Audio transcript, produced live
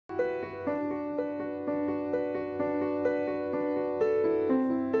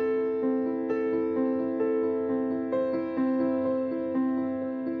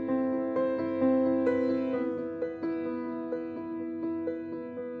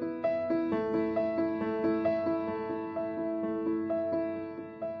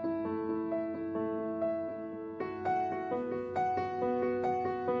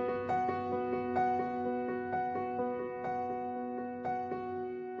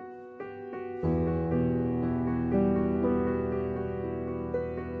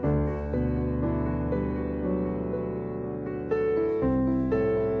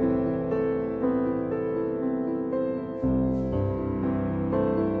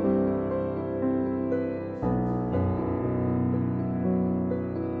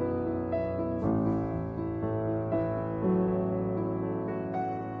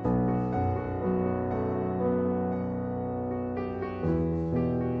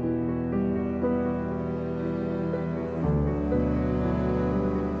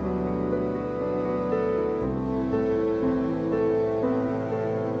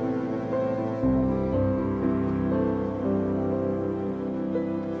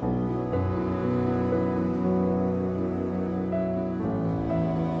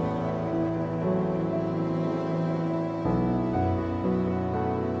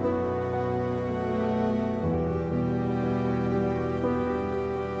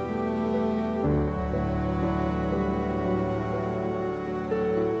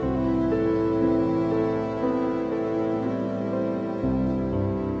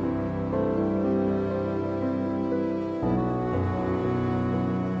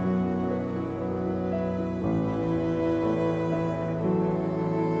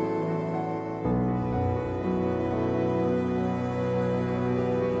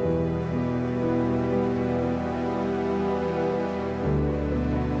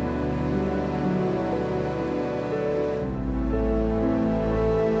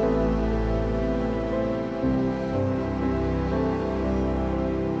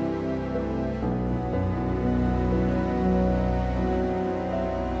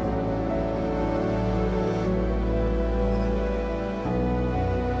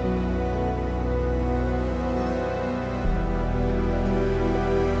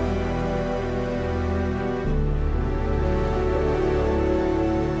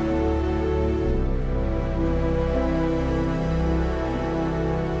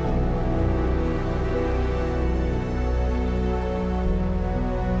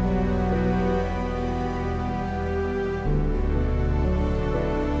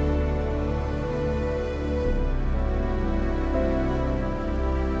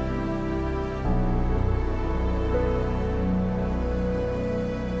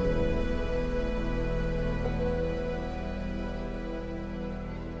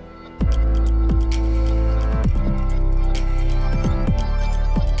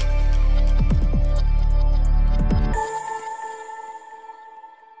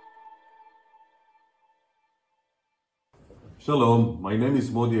Shalom, my name is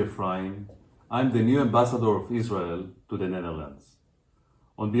Modi Ephraim. I'm the new ambassador of Israel to the Netherlands.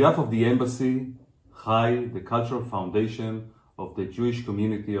 On behalf of the embassy, Hague, the cultural foundation of the Jewish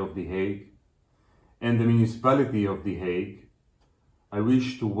community of The Hague, and the municipality of The Hague, I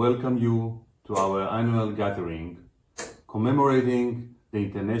wish to welcome you to our annual gathering commemorating the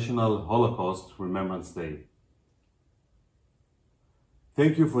International Holocaust Remembrance Day.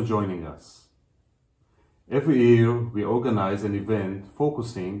 Thank you for joining us. Every year we organize an event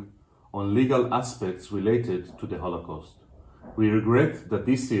focusing on legal aspects related to the Holocaust. We regret that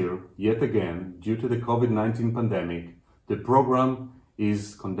this year, yet again, due to the COVID-19 pandemic, the program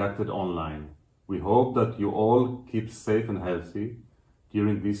is conducted online. We hope that you all keep safe and healthy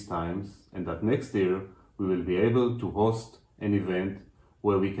during these times, and that next year we will be able to host an event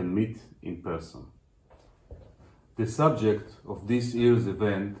where we can meet in person. The subject of this year's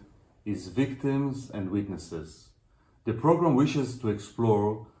event is victims and witnesses. The program wishes to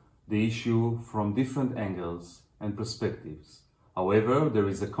explore the issue from different angles and perspectives. However, there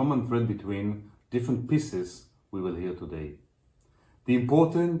is a common thread between different pieces we will hear today. The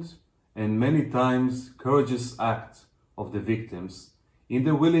important and many times courageous act of the victims in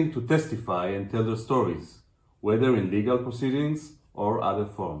their willing to testify and tell their stories, whether in legal proceedings or other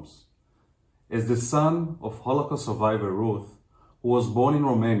forms. As the son of Holocaust survivor Ruth, who was born in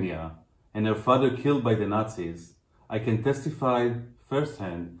Romania and her father killed by the Nazis, I can testify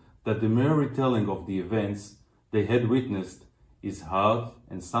firsthand that the mere retelling of the events they had witnessed is hard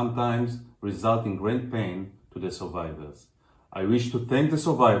and sometimes result in great pain to the survivors. I wish to thank the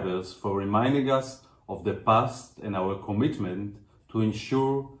survivors for reminding us of the past and our commitment to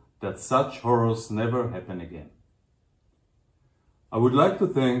ensure that such horrors never happen again. I would like to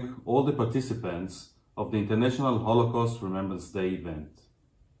thank all the participants of the International Holocaust Remembrance Day event.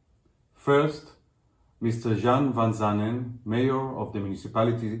 First, Mr. Jan van Zanen, Mayor of the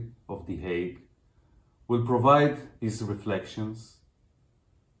Municipality of The Hague, will provide his reflections.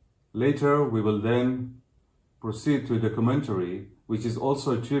 Later, we will then proceed to a documentary which is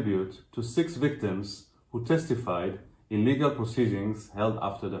also a tribute to 6 victims who testified in legal proceedings held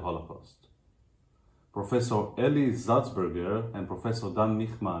after the Holocaust. Professor Eli Salzberger and Professor Dan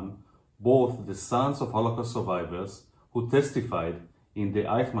Michman, both the sons of Holocaust survivors who testified in the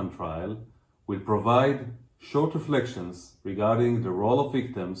Eichmann trial, will provide short reflections regarding the role of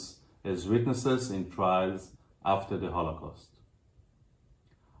victims as witnesses in trials after the Holocaust.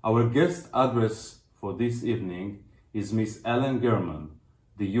 Our guest address for this evening is Ms. Ellen German,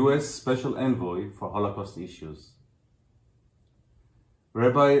 the U.S. Special Envoy for Holocaust Issues.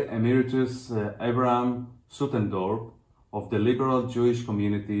 Rabbi Emeritus Abraham Suttendorp of the liberal Jewish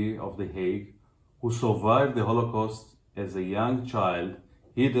community of The Hague, who survived the Holocaust as a young child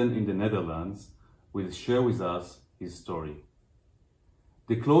hidden in the Netherlands, will share with us his story.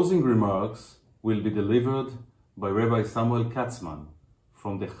 The closing remarks will be delivered by Rabbi Samuel Katzman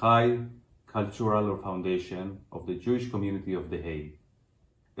from the Hague Cultural Foundation of the Jewish community of The Hague.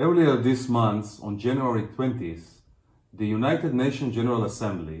 Earlier this month, on January 20th, the United Nations General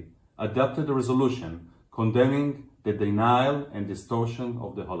Assembly adopted a resolution condemning the denial and distortion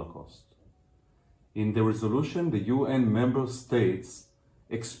of the Holocaust. In the resolution, the UN member states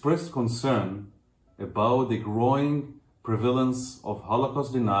expressed concern about the growing prevalence of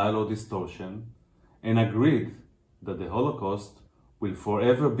Holocaust denial or distortion and agreed that the Holocaust will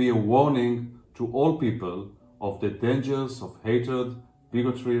forever be a warning to all people of the dangers of hatred,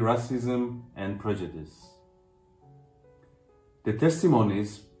 bigotry, racism, and prejudice. The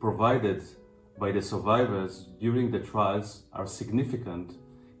testimonies provided by the survivors during the trials are significant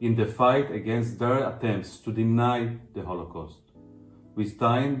in the fight against their attempts to deny the Holocaust. With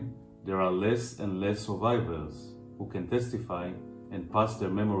time, there are less and less survivors who can testify and pass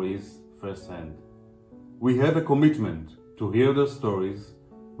their memories firsthand. We have a commitment to hear their stories,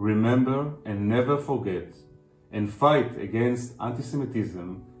 remember and never forget, and fight against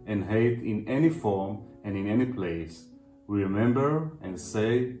anti-Semitism and hate in any form and in any place. We remember and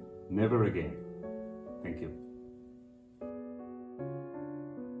say never again. Thank you.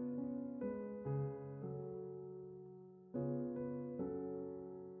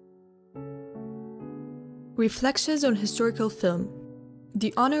 Reflections on Historical Film.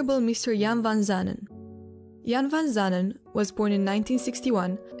 The Honorable Mr. Jan van Zanen. Jan van Zanen was born in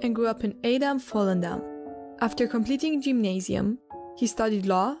 1961 and grew up in Edam, Volendam. After completing gymnasium, he studied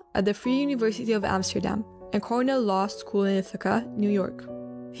law at the Free University of Amsterdam and Cornell Law School in Ithaca, New York.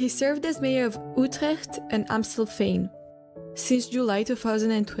 He served as mayor of Utrecht and Amstelveen. Since July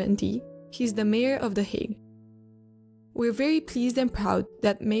 2020, he is the mayor of The Hague. We're very pleased and proud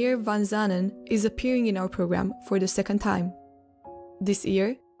that Mayor van Zanen is appearing in our program for the second time. This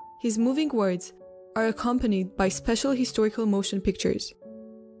year, his moving words are accompanied by special historical motion pictures.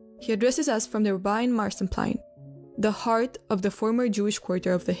 He addresses us from the Rabijn-Marstenplein, the heart of the former Jewish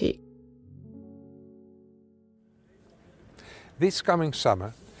quarter of The Hague. This coming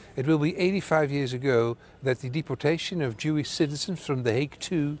summer, it will be 85 years ago that the deportation of Jewish citizens from The Hague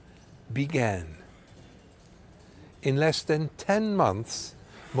II began. In less than 10 months,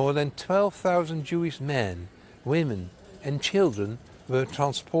 more than 12,000 Jewish men, women and children were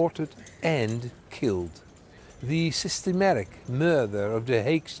transported and killed. The systematic murder of The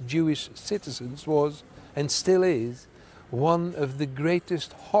Hague's Jewish citizens was, and still is, one of the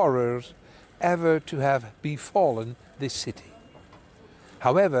greatest horrors ever to have befallen this city.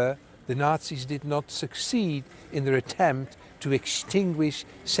 However, the Nazis did not succeed in their attempt to extinguish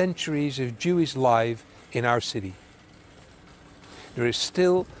centuries of Jewish life in our city. There is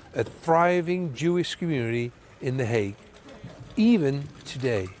still a thriving Jewish community in The Hague, even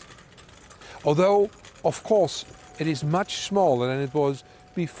today. Although, of course, it is much smaller than it was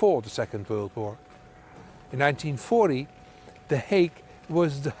before the Second World War. In 1940, The Hague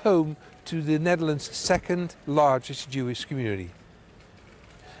was the home to the Netherlands' second largest Jewish community.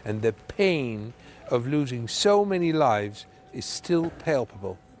 And the pain of losing so many lives is still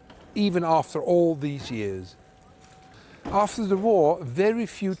palpable, even after all these years. After the war, very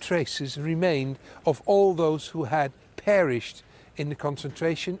few traces remained of all those who had perished in the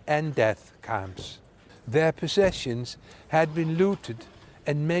concentration and death camps. Their possessions had been looted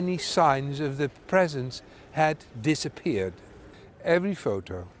and many signs of their presence had disappeared. Every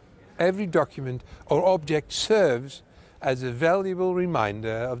photo, every document or object serves as a valuable reminder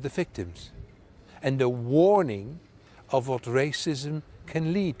of the victims and a warning of what racism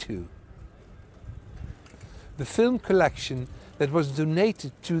can lead to. The film collection that was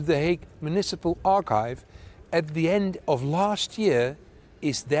donated to the Hague Municipal Archive at the end of last year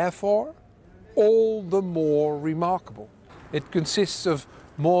is therefore all the more remarkable. It consists of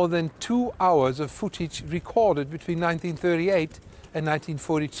more than 2 hours of footage recorded between 1938 and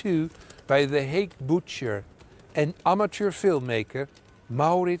 1942 by the Hague butcher and amateur filmmaker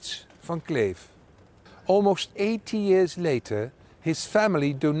Maurits van Kleef. Almost 80 years later, his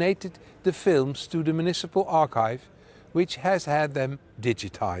family donated the films to the Municipal Archive, which has had them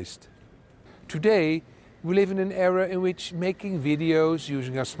digitized. Today, we live in an era in which making videos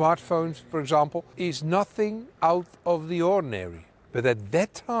using our smartphones, for example, is nothing out of the ordinary. But at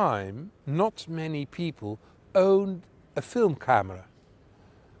that time, not many people owned a film camera.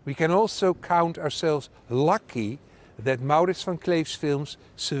 We can also count ourselves lucky that Maurits van Kleef's films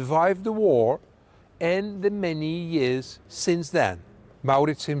survived the war and the many years since then.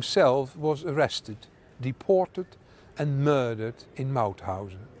 Maurits himself was arrested, deported and murdered in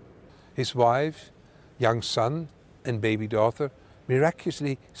Mauthausen. His wife, young son and baby daughter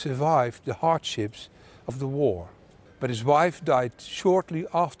miraculously survived the hardships of the war. But his wife died shortly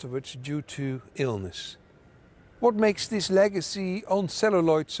afterwards due to illness. What makes this legacy on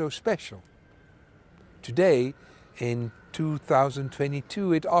celluloid so special? Today, in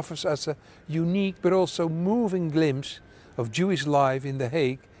 2022, it offers us a unique but also moving glimpse of Jewish life in The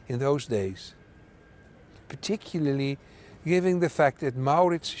Hague in those days. Particularly given the fact that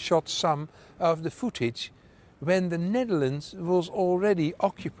Maurits shot some of the footage when the Netherlands was already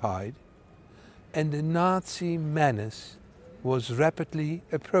occupied and the Nazi menace was rapidly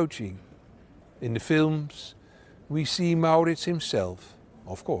approaching. In the films, we see Maurits himself,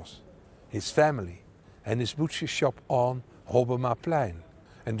 of course, his family and his butcher shop on Hobbermaplein.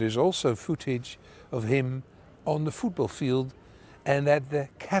 And there's also footage of him on the football field and at the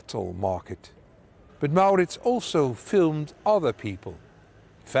cattle market. But Maurits also filmed other people,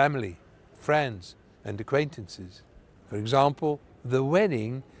 family, friends and acquaintances. For example, the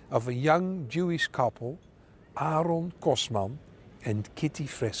wedding of a young Jewish couple, Aaron Kosman and Kitty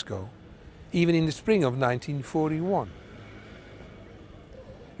Fresco, even in the spring of 1941.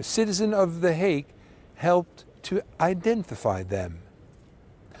 A citizen of The Hague helped to identify them.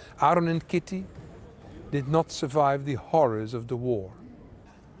 Aaron and Kitty did not survive the horrors of the war.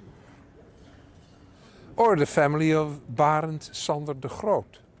 Or the family of Barend Sander de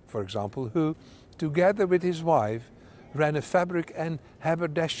Groot, for example, who, together with his wife, ran a fabric and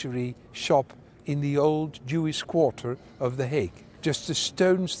haberdashery shop in the old Jewish quarter of The Hague, just a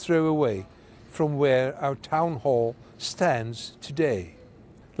stone's throw away from where our town hall stands today.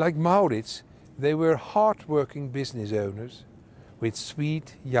 Like Maurits, they were hard-working business owners with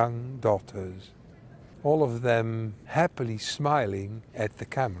sweet young daughters, all of them happily smiling at the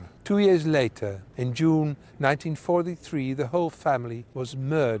camera. 2 years later, in June 1943, the whole family was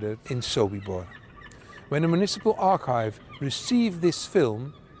murdered in Sobibor. When the municipal archive received this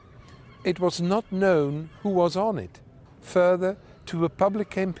film, it was not known who was on it. Further to a public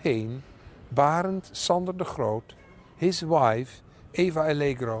campaign, Barend Sander de Groot, his wife Eva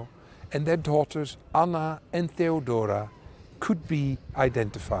Allegro, and their daughters Anna and Theodora could be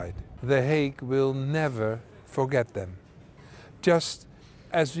identified. The Hague will never forget them. Just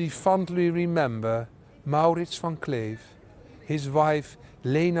as we fondly remember Maurits van Kleef, his wife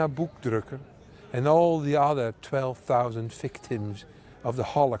Lena Boekdrukker, and all the other 12,000 victims of the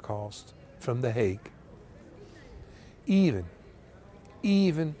Holocaust from The Hague. Even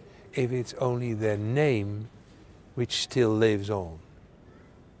if it's only their name which still lives on.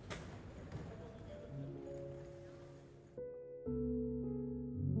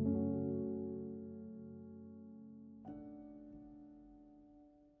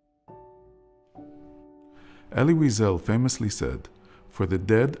 Elie Wiesel famously said, "For the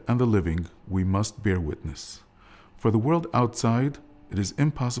dead and the living, we must bear witness. For the world outside, it is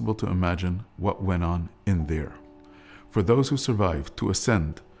impossible to imagine what went on in there. For those who survived to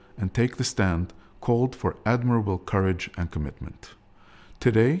ascend and take the stand called for admirable courage and commitment."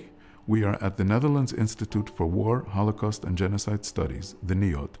 Today, we are at the Netherlands Institute for War, Holocaust and Genocide Studies, the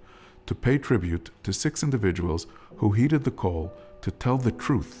NIOD, to pay tribute to 6 individuals who heeded the call to tell the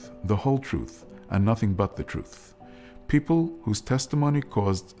truth, the whole truth, and nothing but the truth. People whose testimony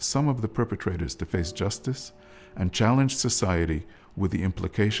caused some of the perpetrators to face justice and challenged society with the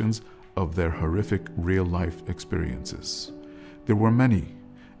implications of their horrific real-life experiences. There were many,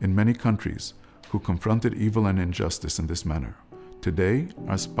 in many countries, who confronted evil and injustice in this manner. Today,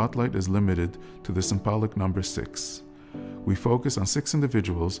 our spotlight is limited to the symbolic number 6. We focus on 6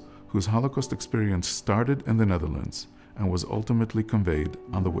 individuals whose Holocaust experience started in the Netherlands and was ultimately conveyed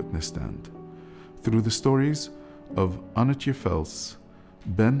on the witness stand. Through the stories of Annetje Vels,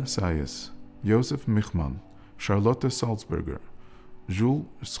 Ben Sayes, Josef Michman, Charlotte Salzburger, Jules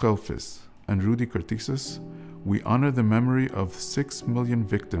Schelvis, and Rudy Curtises, we honor the memory of 6 million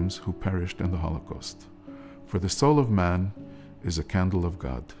victims who perished in the Holocaust. For the soul of man is a candle of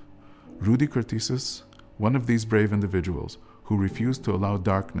God. Rudy Curtises, one of these brave individuals who refused to allow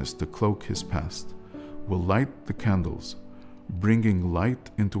darkness to cloak his past, will light the candles, bringing light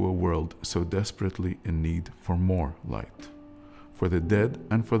into a world so desperately in need for more light. For the dead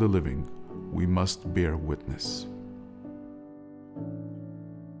and for the living, we must bear witness.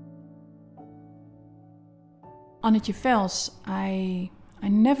 Annetje Vels, I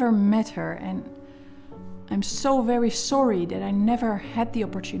never met her, and I'm so very sorry that I never had the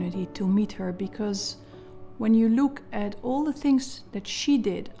opportunity to meet her, because when you look at all the things that she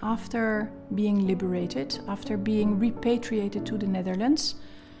did after being liberated, after being repatriated to the Netherlands,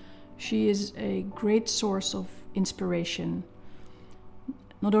 she is a great source of inspiration.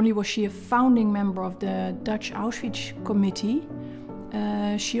 Not only was she a founding member of the Dutch Auschwitz Committee,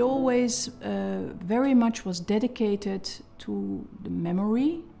 she always very much was dedicated to the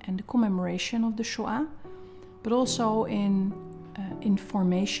memory and the commemoration of the Shoah, but also in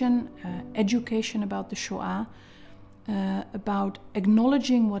information, education about the Shoah, about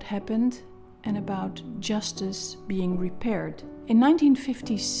acknowledging what happened and about justice being repaired. In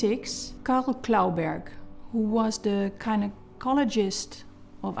 1956, Karl Klauberg, who was the gynecologist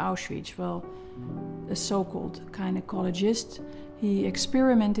of Auschwitz, well, a so-called gynecologist, he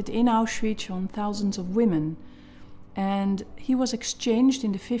experimented in Auschwitz on thousands of women, and he was exchanged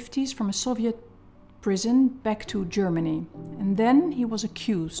in the 50s from a Soviet prison back to Germany, and then he was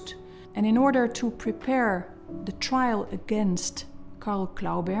accused. And in order to prepare the trial against Karl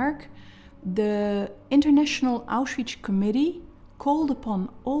Klauberg, the International Auschwitz Committee called upon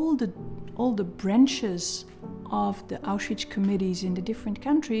all the branches of the Auschwitz committees in the different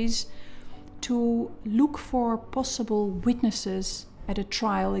countries to look for possible witnesses at a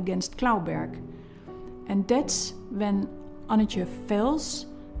trial against Klauberg. And that's when Annetje Vels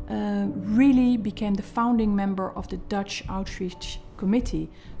really became the founding member of the Dutch Auschwitz Committee.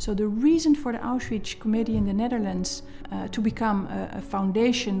 So the reason for the Auschwitz Committee in the Netherlands to become a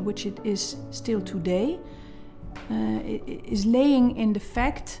foundation, which it is still today, is laying in the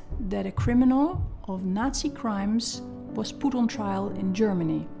fact that a criminal of Nazi crimes was put on trial in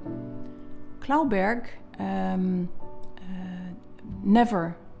Germany. Klauberg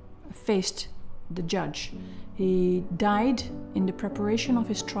never faced the judge. He died in the preparation of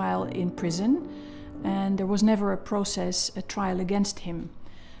his trial in prison, and there was never a trial against him.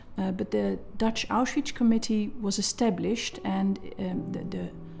 But the Dutch Auschwitz Committee was established, and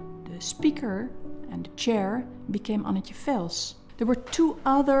the speaker and the chair became Annetje Vels. There were 2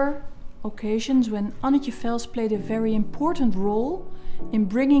 other occasions when Annetje Vels played a very important role in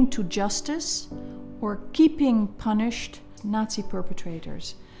bringing to justice or keeping punished Nazi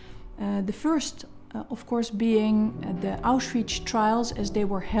perpetrators. The first, of course, being the Auschwitz trials as they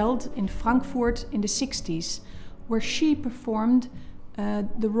were held in Frankfurt in the 60s, where she performed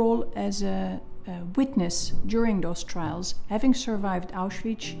the role as a witness during those trials. Having survived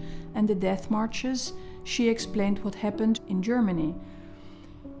Auschwitz and the death marches, she explained what happened in Germany.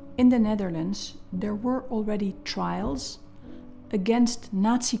 In the Netherlands, there were already trials against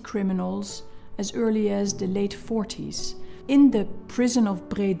Nazi criminals as early as the late 40s. In the prison of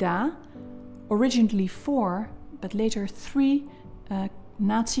Breda, originally 4, but later 3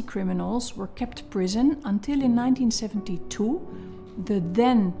 Nazi criminals were kept prison until in 1972, the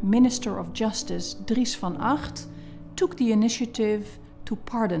then Minister of Justice, Dries van Agt, took the initiative to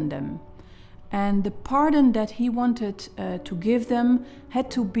pardon them. And the pardon that he wanted to give them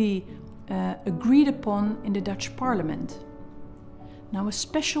had to be agreed upon in the Dutch parliament. Now, a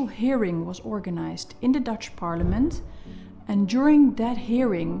special hearing was organized in the Dutch parliament, and during that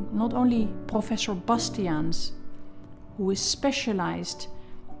hearing, not only Professor Bastiaans, who is specialized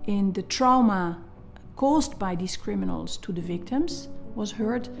in the trauma caused by these criminals to the victims, was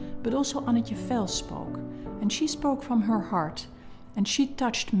heard, but also Annetje Vels spoke. And she spoke from her heart, and she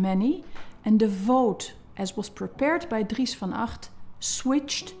touched many, and the vote, as was prepared by Dries van Agt,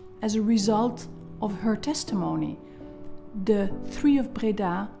 switched as a result of her testimony. The 3 of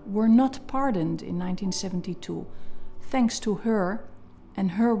Breda were not pardoned in 1972, thanks to her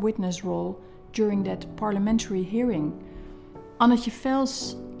and her witness role during that parliamentary hearing. Annetje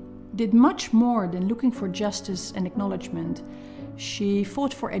Vels did much more than looking for justice and acknowledgement. She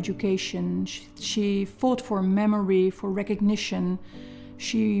fought for education, she fought for memory, for recognition.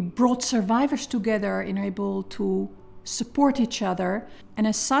 She brought survivors together and able to support each other. And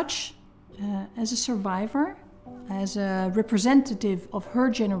as such, as a survivor, as a representative of her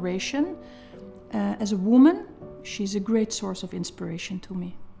generation, as a woman, she's a great source of inspiration to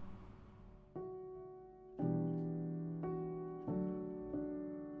me.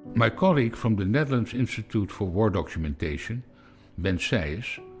 My colleague from the Netherlands Institute for War Documentation, Ben Seyes,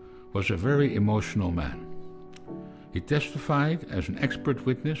 was a very emotional man. He testified as an expert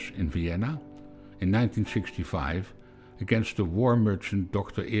witness in Vienna in 1965 against the war merchant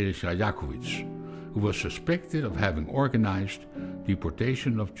Dr. Erich Rajakowitz, who was suspected of having organized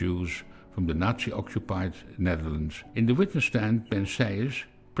deportation of Jews from the Nazi-occupied Netherlands. In the witness stand, Ben Seyes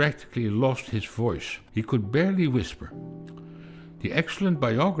practically lost his voice. He could barely whisper. The excellent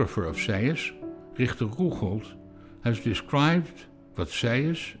biographer of Seyes, Richter Rugold, has described what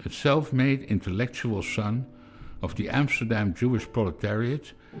Seyes, a self-made intellectual son of the Amsterdam Jewish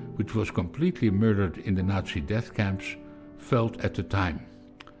proletariat, which was completely murdered in the Nazi death camps, felt at the time.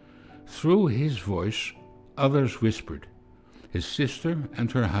 Through his voice, others whispered. His sister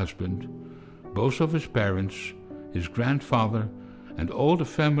and her husband, both of his parents, his grandfather, and all the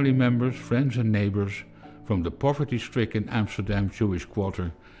family members, friends and neighbors from the poverty-stricken Amsterdam Jewish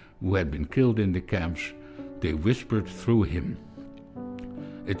quarter who had been killed in the camps, they whispered through him.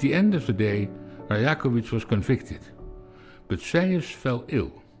 At the end of the day, Rajakowitz was convicted, but Seyes fell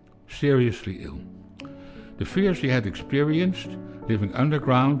ill, seriously ill. The fears he had experienced, living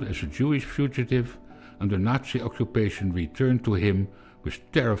underground as a Jewish fugitive under Nazi occupation, returned to him with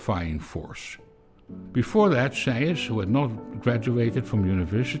terrifying force. Before that, Seyes, who had not graduated from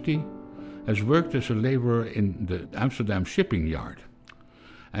university, has worked as a laborer in the Amsterdam shipping yard.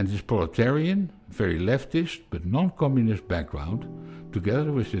 And his proletarian, very leftist but non-communist background,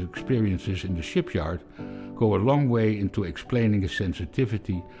 together with his experiences in the shipyard, go a long way into explaining his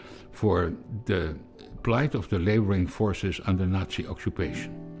sensitivity for the plight of the laboring forces under Nazi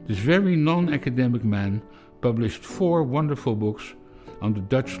occupation. This very non-academic man published 4 wonderful books on the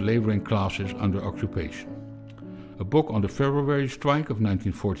Dutch laboring classes under occupation. A book on the February strike of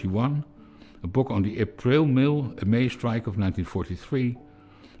 1941, a book on the April May strike of 1943,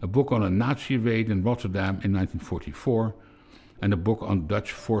 a book on a Nazi raid in Rotterdam in 1944, and a book on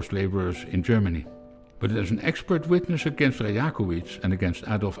Dutch forced laborers in Germany. But as an expert witness against Rajakowitz and against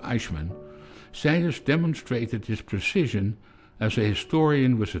Adolf Eichmann, Seyes demonstrated his precision as a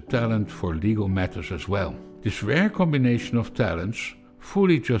historian with a talent for legal matters as well. This rare combination of talents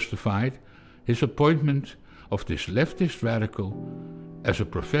fully justified his appointment of this leftist radical as a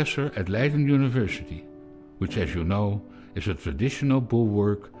professor at Leiden University, which, as you know, is a traditional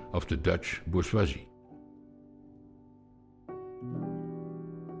bulwark of the Dutch bourgeoisie.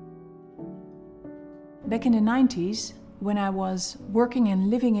 Back in the 90s, when I was working and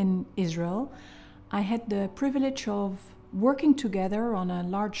living in Israel, I had the privilege of working together on a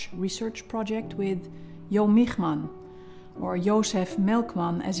large research project with Jo Michman, or Josef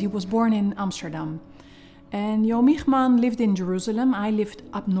Melkman, as he was born in Amsterdam. And Jo Michman lived in Jerusalem. I lived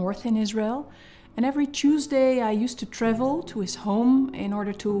up north in Israel. And every Tuesday I used to travel to his home in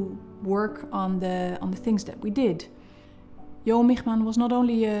order to work on the things that we did. Jo Michman was not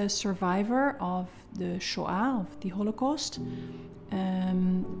only a survivor of the Shoah, of the Holocaust,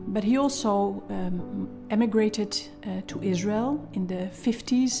 but he also emigrated to Israel in the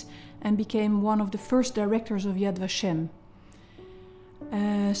 50s and became one of the first directors of Yad Vashem.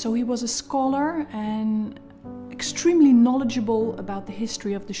 So he was a scholar and extremely knowledgeable about the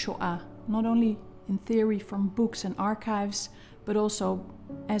history of the Shoah, not only in theory from books and archives, but also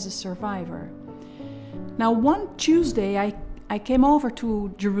as a survivor. Now, one Tuesday I came over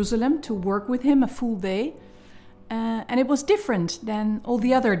to Jerusalem to work with him a full day, and it was different than all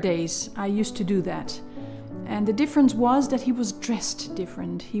the other days I used to do that. And the difference was that he was dressed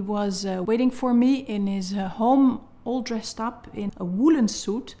different. He was waiting for me in his home, all dressed up in a woolen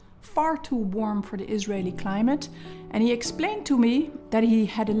suit, far too warm for the Israeli climate. And he explained to me that he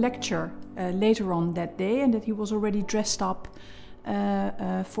had a lecture later on that day and that he was already dressed up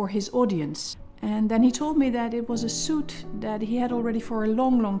for his audience. And then he told me that it was a suit that he had already for a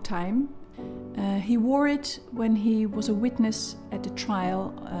long, long time. He wore it when he was a witness at the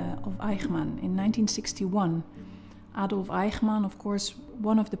trial of Eichmann in 1961. Adolf Eichmann, of course,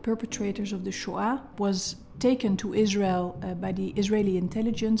 one of the perpetrators of the Shoah, was taken to Israel by the Israeli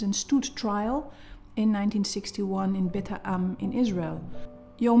intelligence and stood trial in 1961 in Bet Ha'am in Israel.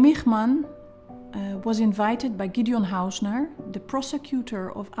 Jo Michman was invited by Gideon Hausner, the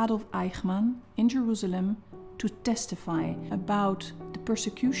prosecutor of Adolf Eichmann in Jerusalem, to testify about the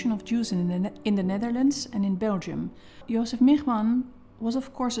persecution of Jews in the Netherlands and in Belgium. Josef Michman was,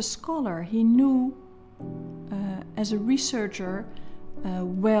 of course, a scholar. He knew, as a researcher,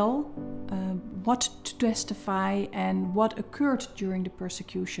 what to testify and what occurred during the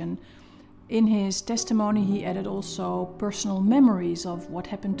persecution. In his testimony, he added also personal memories of what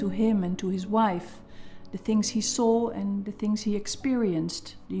happened to him and to his wife, the things he saw and the things he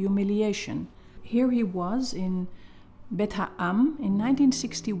experienced, the humiliation. Here he was in Bet Ha'am in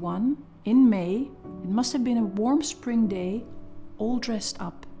 1961, in May. It must have been a warm spring day, all dressed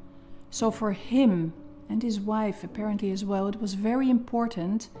up. So for him and his wife apparently as well, it was very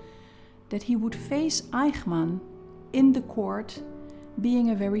important that he would face Eichmann in the court being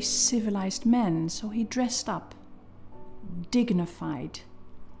a very civilized man. So he dressed up, dignified,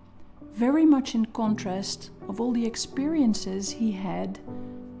 very much in contrast of all the experiences he had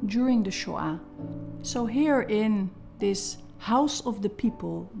during the Shoah. So here in this house of the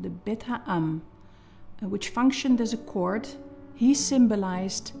people, the Bet Ha'am, which functioned as a court, he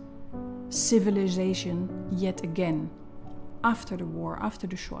symbolized civilization yet again, after the war, after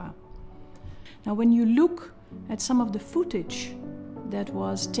the Shoah. Now when you look at some of the footage that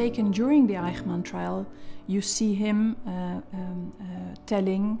was taken during the Eichmann trial, you see him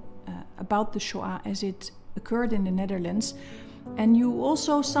telling about the Shoah as it occurred in the Netherlands. And you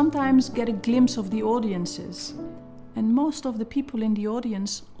also sometimes get a glimpse of the audiences. And most of the people in the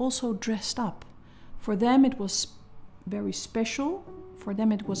audience also dressed up. For them it was very special. For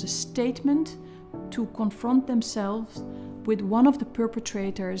them it was a statement to confront themselves with one of the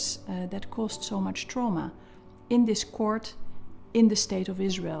perpetrators that caused so much trauma in this court, in the state of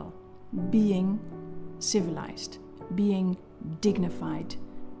Israel, being civilized, being dignified,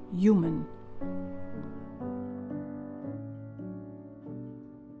 human.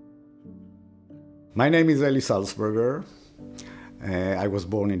 My name is Eli Salzberger. I was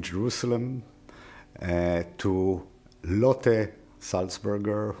born in Jerusalem to Lotte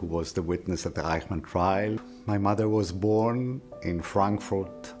Salzberger, who was the witness at the Eichmann trial. My mother was born in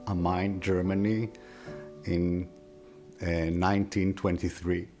Frankfurt am Main, Germany, in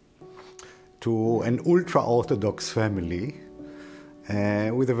 1923, to an ultra-Orthodox family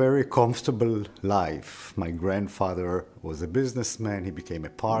with a very comfortable life. My grandfather was a businessman, he became a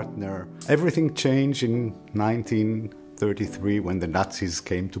partner. Everything changed in 1933 when the Nazis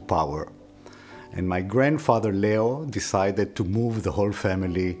came to power. And my grandfather Leo decided to move the whole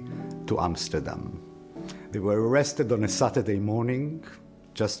family to Amsterdam. They were arrested on a Saturday morning,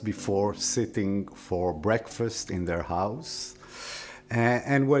 just before sitting for breakfast in their house,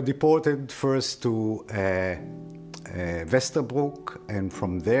 and were deported first to Westerbroek, and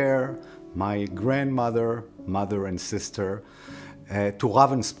from there, my grandmother, mother and sister, to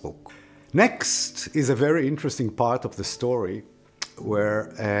Ravensbrück. Next is a very interesting part of the story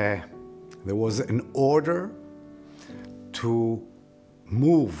where there was an order to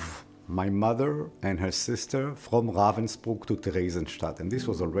move my mother and her sister from Ravensbrück to Theresienstadt. And this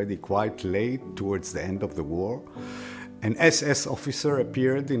was already quite late, towards the end of the war. An SS officer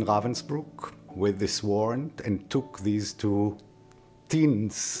appeared in Ravensbrück with this warrant and took these two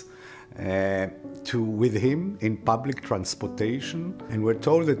teens with him in public transportation, and we're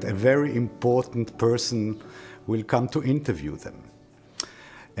told that a very important person will come to interview them.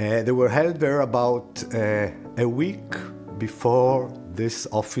 They were held there about a week before this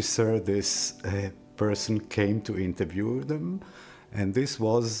officer, this person came to interview them, and this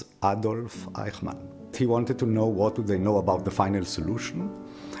was Adolf Eichmann. He wanted to know what do they know about the final solution,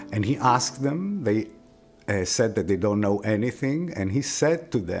 and he asked them. They said that they don't know anything, and he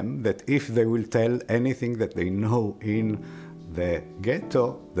said to them that if they will tell anything that they know in the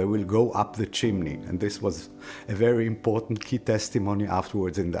ghetto, they will go up the chimney. And this was a very important key testimony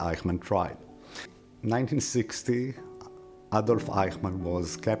afterwards in the Eichmann trial. 1960, Adolf Eichmann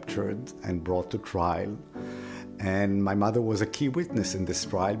was captured and brought to trial. And my mother was a key witness in this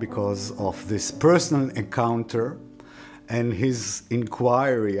trial because of this personal encounter and his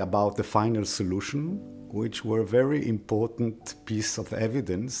inquiry about the final solution, which were a very important piece of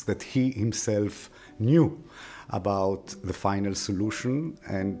evidence that he himself knew about the final solution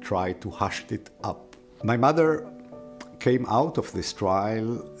and tried to hush it up. My mother came out of this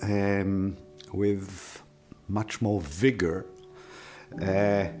trial with much more vigor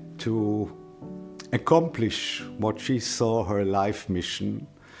to accomplish what she saw her life mission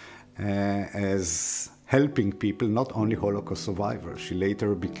as helping people, not only Holocaust survivors. She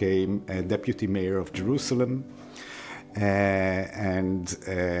later became a deputy mayor of Jerusalem and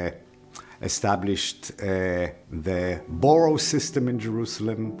established the borough system in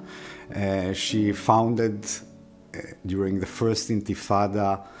Jerusalem. She founded, during the first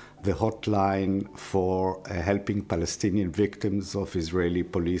Intifada, the hotline for helping Palestinian victims of Israeli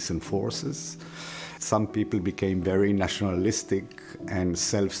police and forces. Some people became very nationalistic and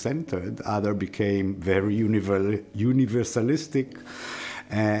self-centered. Others became very universalistic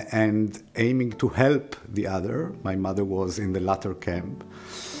and aiming to help the other. My mother was in the latter camp.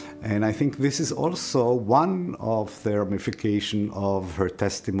 And I think this is also one of the ramifications of her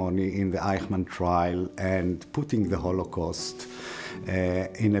testimony in the Eichmann trial and putting the Holocaust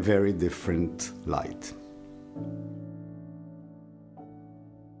in a very different light.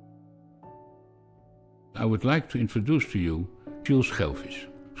 I would like to introduce to you Jules Schelvis.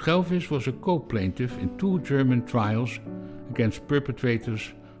 Schelvis was a co-plaintiff in 2 German trials against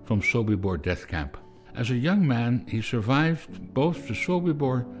perpetrators from Sobibor death camp. As a young man, he survived both the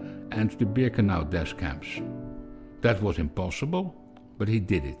Sobibor and the Birkenau death camps. That was impossible, but he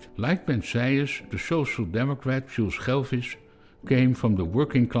did it. Like Ben Sayers, the social democrat Jules Schelvis came from the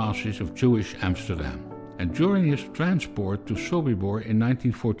working classes of Jewish Amsterdam. And during his transport to Sobibor in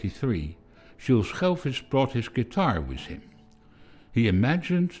 1943, Jules Schelvis brought his guitar with him. He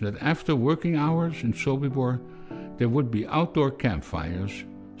imagined that after working hours in Sobibor, there would be outdoor campfires,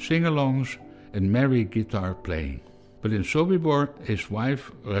 sing-alongs, and merry guitar playing. But in Sobibor, his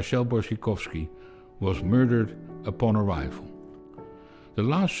wife, Rachel Borsikovsky, was murdered upon arrival. The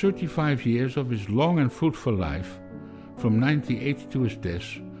last 35 years of his long and fruitful life, from 1980 to his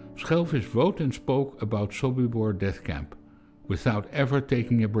death, Schelvis wrote and spoke about Sobibor death camp, without ever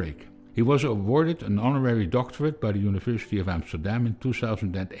taking a break. He was awarded an honorary doctorate by the University of Amsterdam in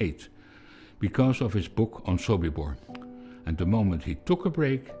 2008 because of his book on Sobibor. And the moment he took a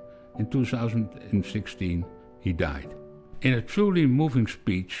break, in 2016, he died. In a truly moving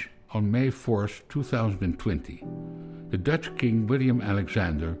speech on May 4, 2020, the Dutch King William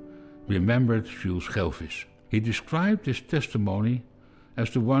Alexander remembered Jules Schelvis. He described his testimony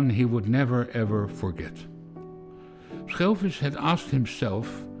as the one he would never ever forget. Schelvis had asked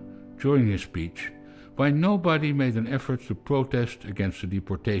himself during his speech why nobody made an effort to protest against the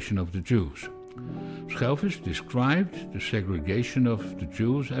deportation of the Jews. Schelvis described the segregation of the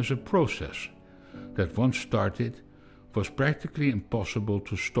Jews as a process that once started was practically impossible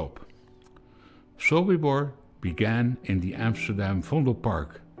to stop. Sobibor began in the Amsterdam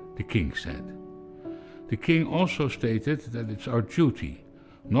Vondelpark, the king said. The king also stated that it's our duty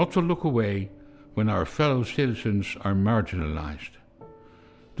not to look away when our fellow citizens are marginalized.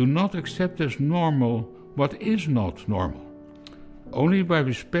 Do not accept as normal what is not normal. Only by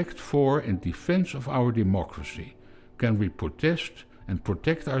respect for and defense of our democracy can we protest and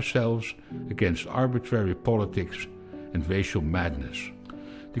protect ourselves against arbitrary politics and racial madness.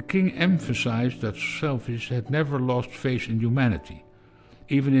 The king emphasized that Schelvis had never lost faith in humanity,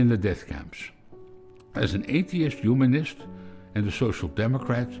 even in the death camps. As an atheist humanist and a social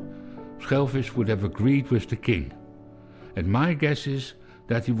democrat, Schelvis would have agreed with the king. And my guess is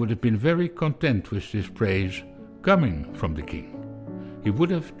that he would have been very content with this praise coming from the king. He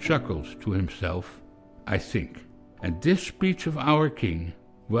would have chuckled to himself, I think. And this speech of our king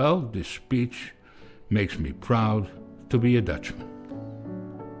Well, this speech makes me proud to be a Dutchman.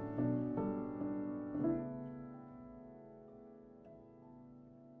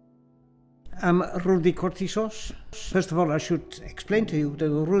 I'm Rudy Cortisos. First of all, I should explain to you that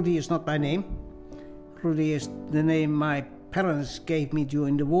Rudy is not my name. Rudy is the name my parents gave me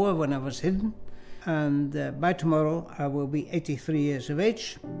during the war when I was hidden. And by tomorrow, I will be 83 years of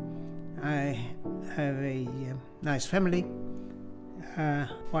age. I have a nice family,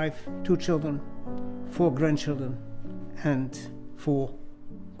 wife, 2 children, 4 grandchildren, and 4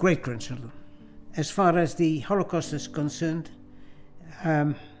 great-grandchildren. As far as the Holocaust is concerned,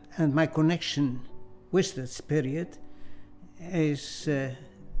 and my connection with this period is the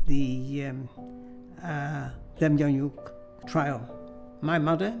Demjanjuk trial. My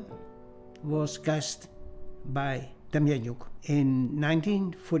mother was gassed by Demjanjuk in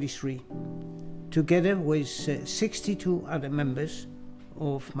 1943, together with 62 other members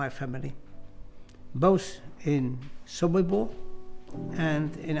of my family, both in Sobibor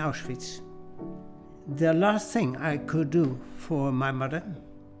and in Auschwitz. The last thing I could do for my mother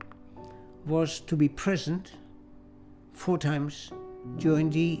was to be present 4 times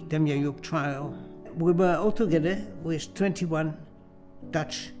during the Demjanjuk trial. We were all together with 21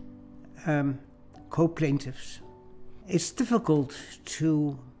 Dutch co-plaintiffs. It's difficult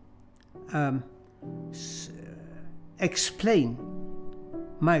to explain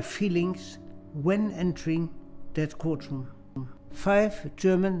my feelings when entering that courtroom. 5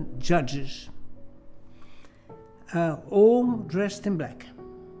 German judges, all dressed in black.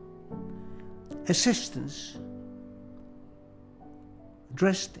 Assistants,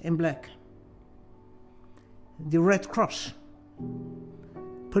 dressed in black. The Red Cross,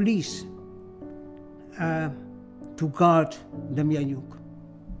 police, to guard Demjanjuk.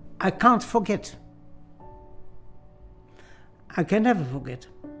 I can't forget. I can never forget.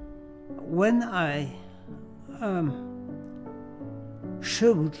 When I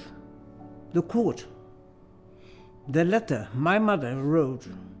showed the court the letter my mother wrote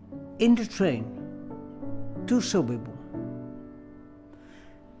in the train to Sobibor,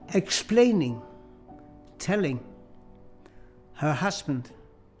 explaining, telling her husband,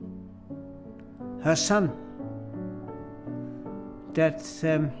 her son, that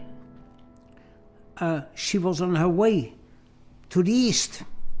she was on her way to the east.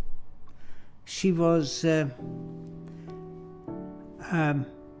 She was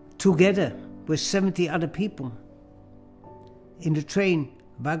together with 70 other people in the train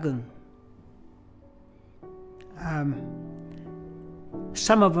wagon.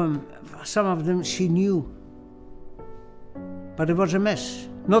 Some of them she knew, but it was a mess,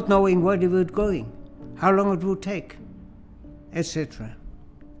 not knowing where they were going, how long it would take, etc.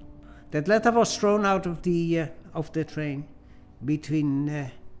 That letter was thrown out of the train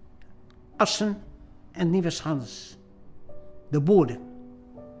between Assen and Nieuweschans, the border.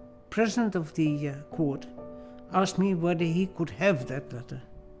 President of the court asked me whether he could have that letter.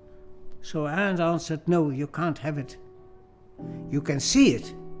 So I answered, no, you can't have it. You can see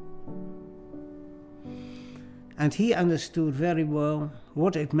it. And he understood very well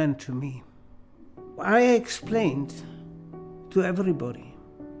what it meant to me. I explained to everybody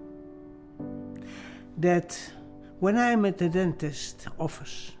that when I'm at the dentist's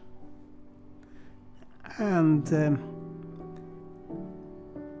office and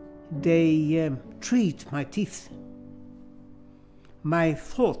they treat my teeth, my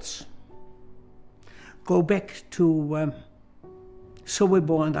thoughts go back to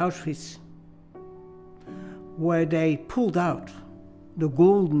Sobibor and Auschwitz, where they pulled out the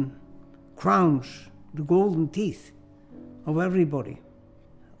golden crowns, the golden teeth of everybody.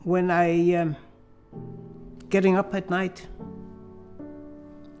 When I getting up at night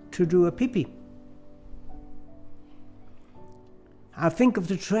to do a pee-pee, I think of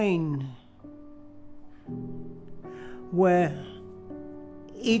the train where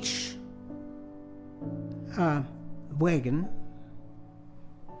each wagon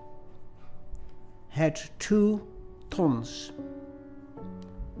had 2 tons,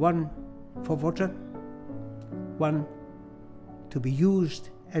 one for water, one to be used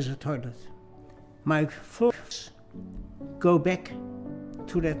as a toilet. My thoughts go back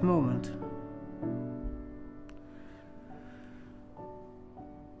to that moment.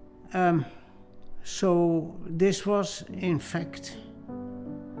 So this was, in fact,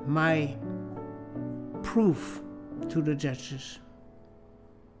 my proof to the judges.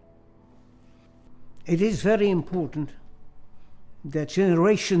 It is very important that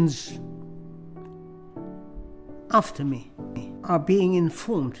generations after me are being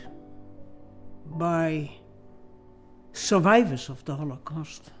informed by survivors of the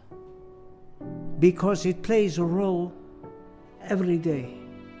Holocaust, because it plays a role every day.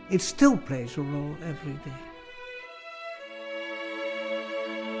 It still plays a role every day.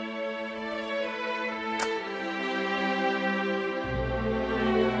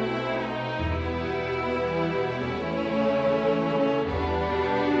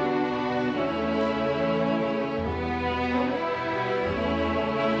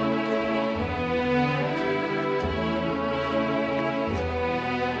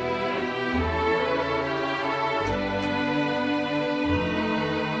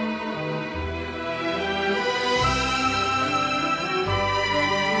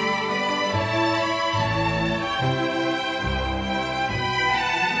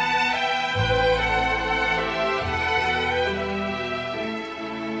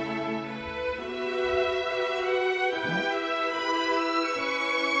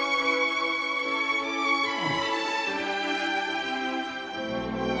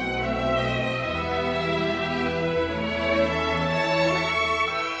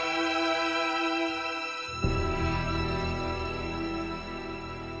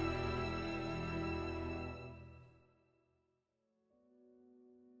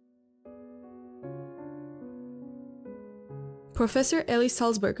 Professor Eli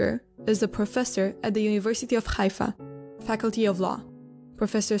Salzberger is a professor at the University of Haifa, Faculty of Law.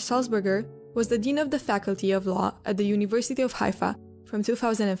 Professor Salzberger was the Dean of the Faculty of Law at the University of Haifa from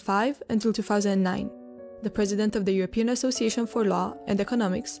 2005 until 2009, the President of the European Association for Law and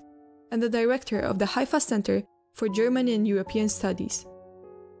Economics, and the Director of the Haifa Center for German and European Studies.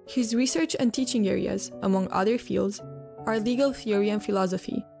 His research and teaching areas, among other fields, are legal theory and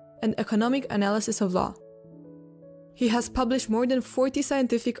philosophy, and economic analysis of law. He has published more than 40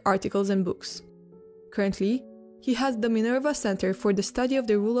 scientific articles and books. Currently, he has the Minerva Center for the Study of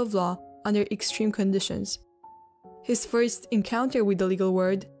the Rule of Law under Extreme Conditions. His first encounter with the legal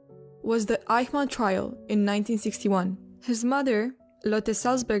world was the Eichmann trial in 1961. His mother, Lotte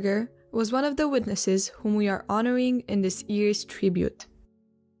Salzberger, was one of the witnesses whom we are honoring in this year's tribute.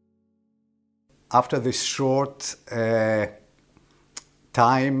 After this short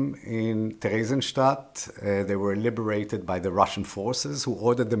time in Theresienstadt, they were liberated by the Russian forces, who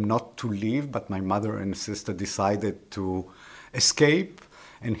ordered them not to leave, but my mother and sister decided to escape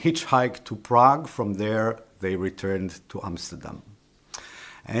and hitchhike to Prague. From there, they returned to Amsterdam.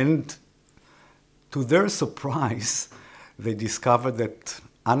 And to their surprise, they discovered that,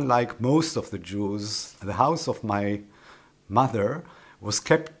 unlike most of the Jews, the house of my mother was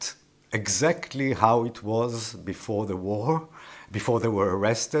kept exactly how it was before the war, before they were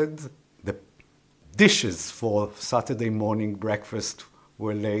arrested. The dishes for Saturday morning breakfast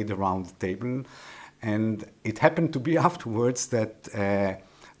were laid around the table. And it happened to be afterwards that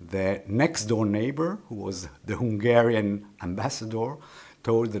the next door neighbor, who was the Hungarian ambassador,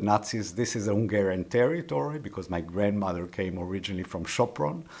 told the Nazis this is a Hungarian territory, because my grandmother came originally from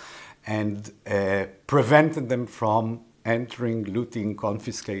Sopron, and prevented them from entering, looting,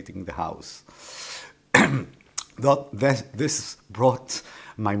 confiscating the house. This brought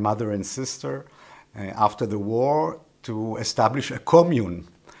my mother and sister, after the war, to establish a commune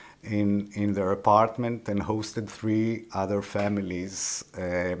in their apartment, and hosted 3 other families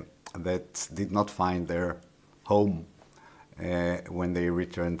that did not find their home when they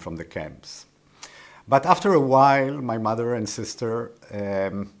returned from the camps. But after a while, my mother and sister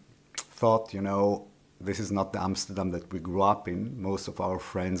thought, you know, this is not the Amsterdam that we grew up in. Most of our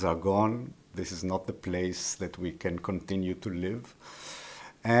friends are gone. This is not the place that we can continue to live.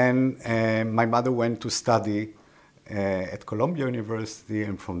 And my mother went to study at Columbia University,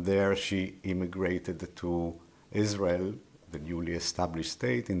 and from there she immigrated to Israel, the newly established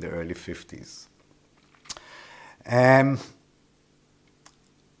state, in the early 50s.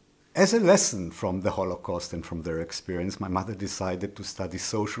 As a lesson from the Holocaust and from their experience, my mother decided to study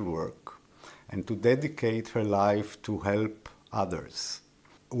social work and to dedicate her life to help others.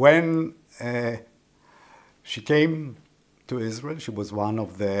 When she came to Israel, she was one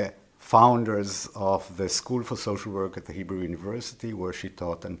of the founders of the School for Social Work at the Hebrew University, where she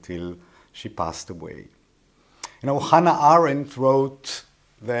taught until she passed away. You know, Hannah Arendt wrote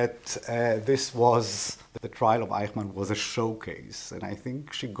that the trial of Eichmann was a showcase, and I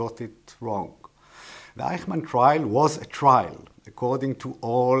think she got it wrong. The Eichmann trial was a trial, according to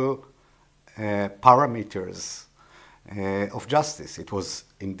all parameters of justice. It was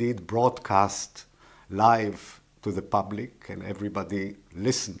indeed broadcast live to the public, and everybody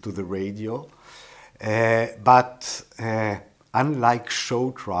listened to the radio. But unlike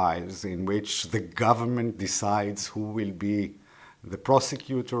show trials in which the government decides who will be the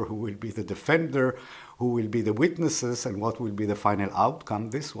prosecutor, who will be the defender, who will be the witnesses, and what will be the final outcome.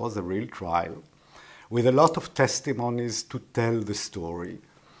 This was a real trial with a lot of testimonies to tell the story.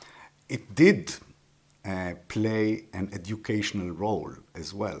 It did play an educational role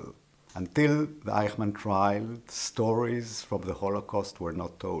as well. Until the Eichmann trial, stories from the Holocaust were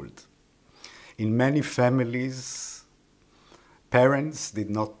not told. In many families, parents did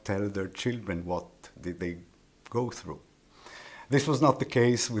not tell their children what did they go through. This was not the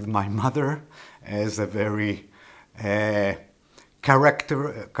case with my mother, as a very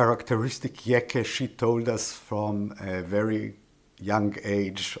characteristic Yeke. She told us from a very young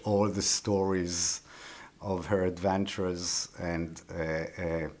age all the stories of her adventures and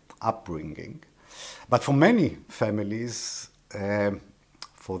upbringing. But for many families,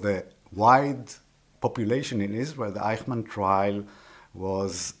 for the wide population in Israel, the Eichmann trial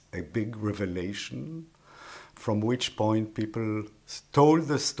was a big revelation, from which point people told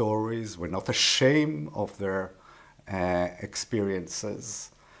the stories, were not ashamed of their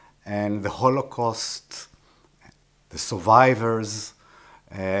experiences, and the Holocaust, the survivors,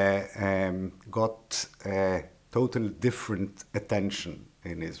 got a total different attention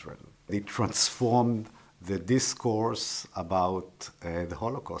in Israel. They transformed the discourse about the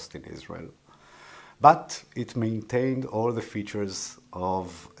Holocaust in Israel, but it maintained all the features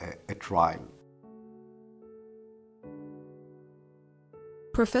of a trial.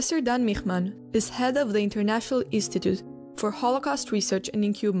 Professor Dan Michman is head of the International Institute for Holocaust Research and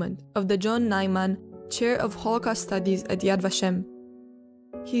Incubement of the John Nyman Chair of Holocaust Studies at Yad Vashem.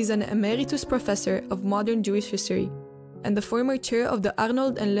 He is an emeritus professor of modern Jewish history and the former chair of the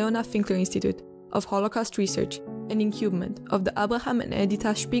Arnold and Leona Finkler Institute of Holocaust Research and Incubement of the Abraham and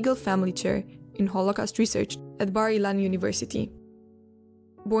Edita Spiegel Family Chair in Holocaust Research at Bar Ilan University.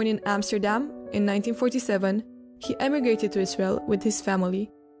 Born in Amsterdam in 1947, he emigrated to Israel with his family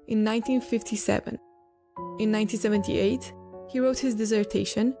in 1957. In 1978, he wrote his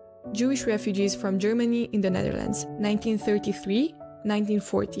dissertation, Jewish Refugees from Germany in the Netherlands,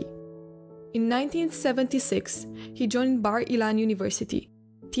 1933-1940. In 1976, he joined Bar Ilan University,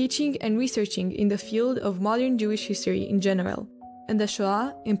 teaching and researching in the field of modern Jewish history in general, and the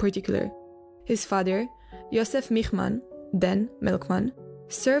Shoah in particular. His father, Yosef Michman, then Melkman,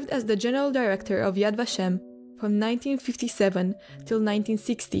 served as the general director of Yad Vashem from 1957 till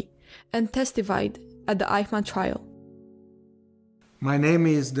 1960 and testified at the Eichmann trial. My name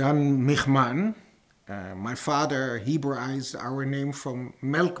is Dan Michman. My father Hebraized our name from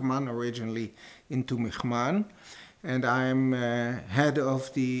Melkman originally into Michman, and I'm head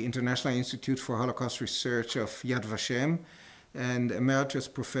of the International Institute for Holocaust Research of Yad Vashem and emeritus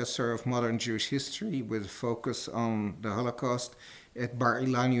professor of modern Jewish history with focus on the Holocaust at Bar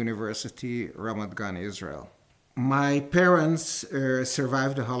Ilan University, Ramat Gan, Israel. My parents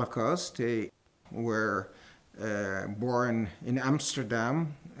survived the Holocaust. They were born in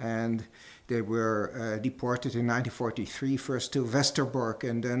Amsterdam, and they were deported in 1943, first to Westerbork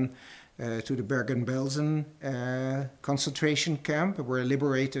and then to the Bergen-Belsen concentration camp. They were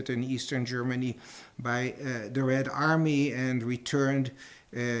liberated in eastern Germany by the Red Army and returned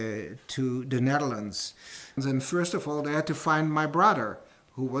to the Netherlands. And then first of all, they had to find my brother,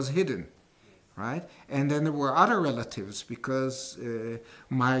 who was hidden. Right? And then there were other relatives, because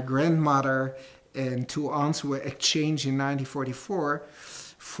my grandmother and two aunts were exchanged in 1944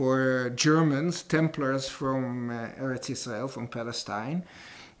 for Germans, Templars from Eretz Israel, from Palestine.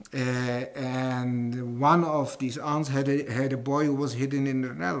 And one of these aunts had a boy who was hidden in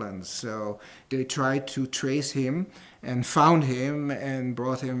the Netherlands. So they tried to trace him and found him and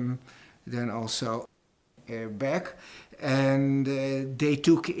brought him then also back. And they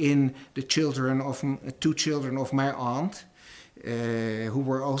took in the two children of my aunt, who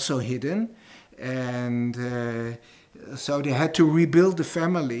were also hidden. And so they had to rebuild the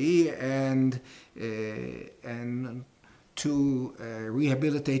family and to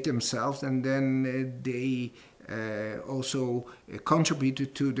rehabilitate themselves. And then they also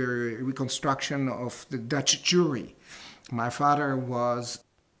contributed to the reconstruction of the Dutch Jewry. My father was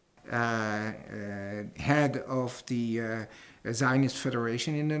head of the Zionist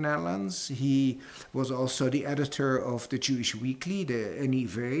Federation in the Netherlands. He was also the editor of the Jewish Weekly, the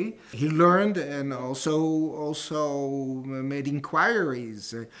NIV. He learned and also made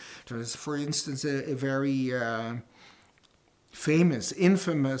inquiries. There's, for instance, a very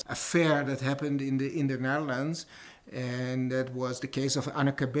infamous affair that happened in the Netherlands, and that was the case of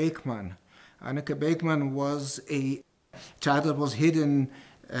Anneke Beekman. Anneke Beekman was a child that was hidden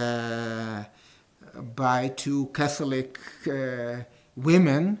by two Catholic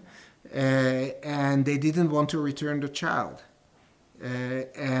women, and they didn't want to return the child.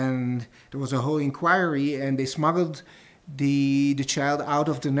 and there was a whole inquiry, and they smuggled the child out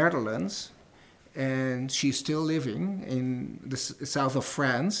of the Netherlands, and she's still living in the south of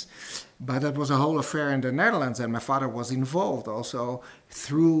France. But that was a whole affair in the Netherlands, and my father was involved also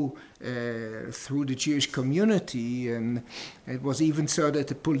through the Jewish community, and it was even so that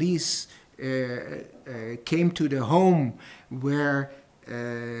the police came to the home where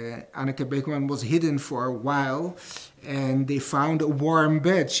Anneke Beekman was hidden for a while, and they found a warm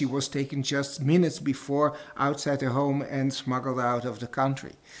bed. She was taken just minutes before outside the home and smuggled out of the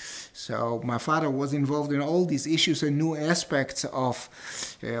country. So my father was involved in all these issues and new aspects of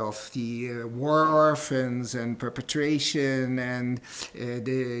the war orphans and perpetration, and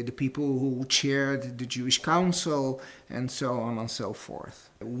the people who chaired the Jewish Council, and so on and so forth.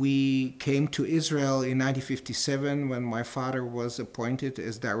 We came to Israel in 1957 when my father was appointed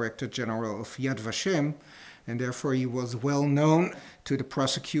as Director General of Yad Vashem, and therefore he was well known to the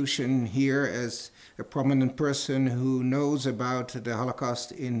prosecution here as a prominent person who knows about the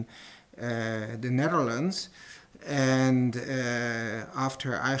Holocaust in the Netherlands. And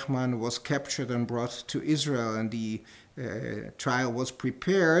after Eichmann was captured and brought to Israel and the trial was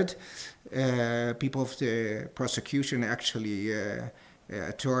prepared, people of the prosecution, actually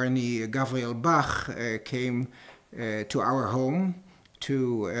attorney Gabriel Bach, came to our home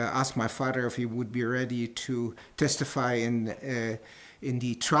to ask my father if he would be ready to testify in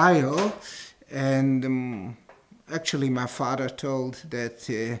the trial. And actually my father told that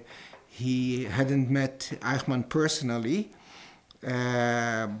he hadn't met Eichmann personally,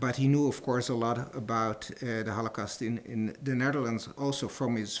 but he knew, of course, a lot about the Holocaust in the Netherlands, also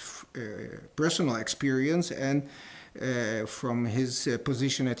from his personal experience and from his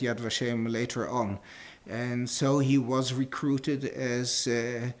position at Yad Vashem later on. And so he was recruited as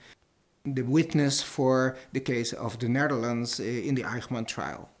the witness for the case of the Netherlands in the Eichmann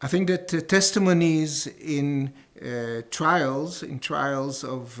trial. I think that testimonies in trials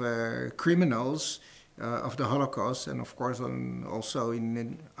of criminals of the Holocaust, and of course also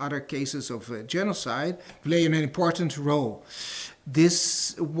in other cases of genocide, play an important role.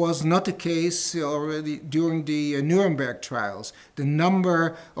 This was not the case already during the Nuremberg trials. The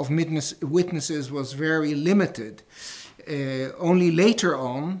number of witnesses was very limited. Only later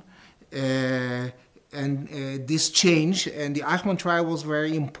on, this changed, and the Eichmann trial was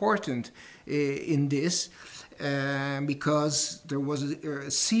very important in this, because there was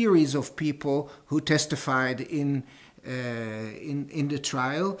a series of people who testified in the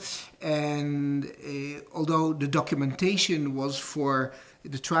trial, and although the documentation was for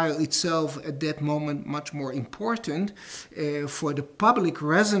the trial itself at that moment much more important, for the public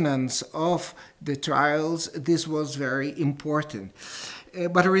resonance of the trials, this was very important.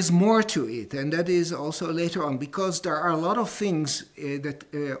 But there is more to it, and that is also later on, because there are a lot of things that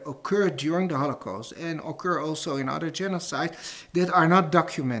occurred during the Holocaust and occur also in other genocides that are not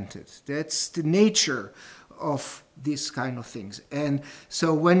documented. That's the nature of these kind of things. And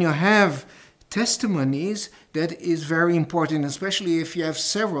so when you have testimonies, that is very important, especially if you have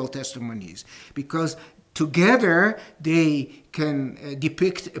several testimonies, because together they can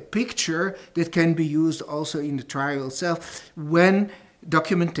depict a picture that can be used also in the trial itself when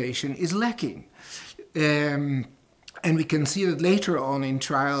documentation is lacking. And we can see that later on in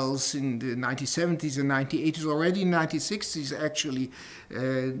trials in the 1970s and 1980s, already in the 1960s actually,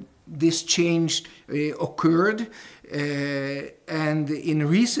 this change occurred, and in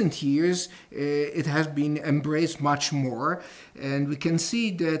recent years it has been embraced much more, and we can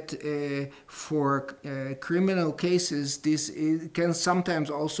see that for criminal cases this can sometimes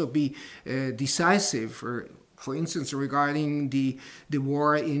also be decisive. For instance, regarding the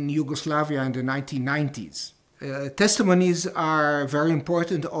war in Yugoslavia in the 1990s. Testimonies are very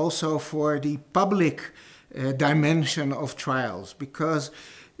important also for the public dimension of trials, because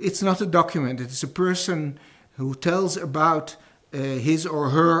it's not a document, it's a person who tells about his or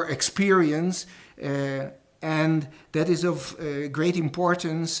her experience, and that is of great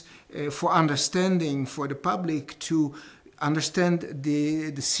importance for understanding, for the public to understand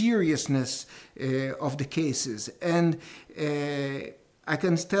the seriousness of the cases. And I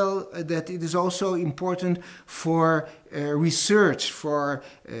can tell that it is also important for research, for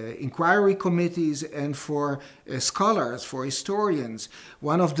inquiry committees, and for scholars, for historians.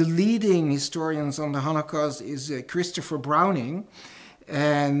 One of the leading historians on the Holocaust is Christopher Browning,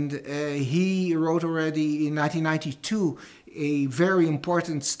 and he wrote already in 1992 a very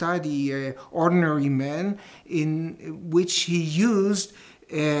important study, Ordinary Men, in which he used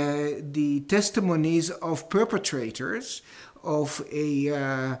the testimonies of perpetrators of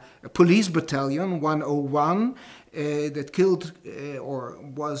a police battalion, 101, that killed or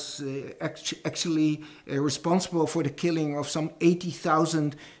was actually responsible for the killing of some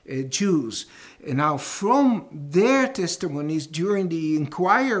 80,000 Jews. And now from their testimonies during the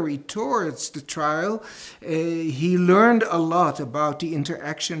inquiry towards the trial, he learned a lot about the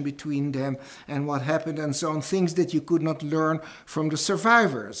interaction between them and what happened and so on, things that you could not learn from the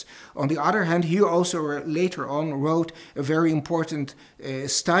survivors. On the other hand, he also later on wrote a very important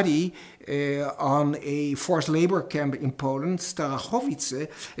study on a forced labor camp in Poland, Starachowice,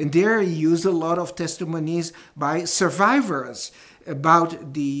 and there he used a lot of testimonies by survivors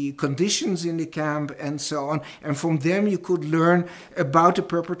about the conditions in the camp and so on. And from them you could learn about the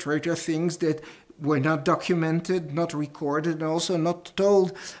perpetrator, things that were not documented, not recorded, and also not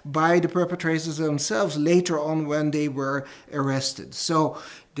told by the perpetrators themselves later on when they were arrested. So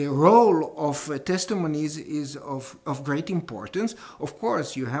the role of testimonies is of great importance. Of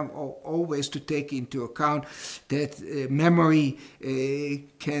course, you have always to take into account that memory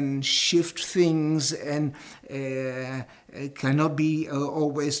can shift things and cannot be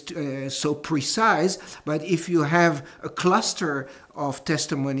always so precise. But if you have a cluster of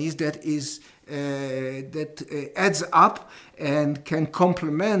testimonies that adds up and can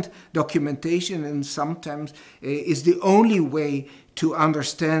complement documentation, and sometimes is the only way to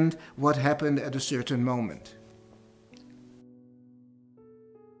understand what happened at a certain moment.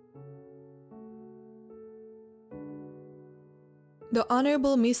 The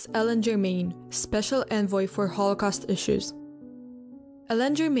Honorable Miss Ellen Germain, Special Envoy for Holocaust Issues.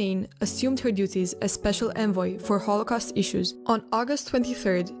 Ellen Germain assumed her duties as Special Envoy for Holocaust Issues on August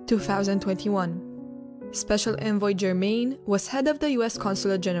 23, 2021. Special Envoy Germain was head of the U.S.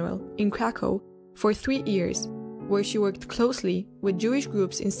 Consulate General in Krakow for 3 years, where she worked closely with Jewish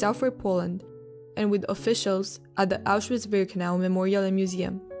groups in southern Poland and with officials at the Auschwitz-Birkenau Memorial and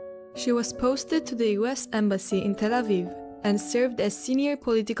Museum. She was posted to the U.S. Embassy in Tel Aviv and served as senior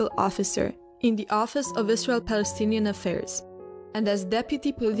political officer in the Office of Israel-Palestinian Affairs and as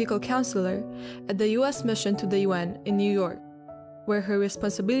deputy political counselor at the U.S. mission to the UN in New York, where her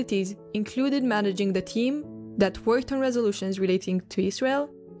responsibilities included managing the team that worked on resolutions relating to Israel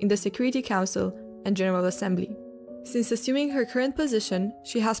in the Security Council and General Assembly. Since assuming her current position,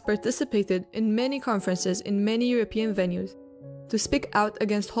 she has participated in many conferences in many European venues to speak out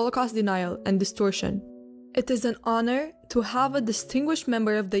against Holocaust denial and distortion. It is an honor to have a distinguished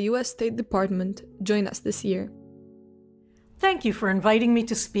member of the U.S. State Department join us this year. Thank you for inviting me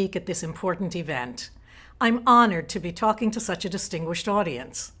to speak at this important event. I'm honored to be talking to such a distinguished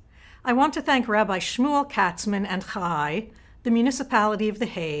audience. I want to thank Rabbi Shmuel Katzman and Hague, the municipality of The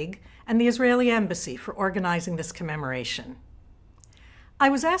Hague, and the Israeli Embassy for organizing this commemoration. I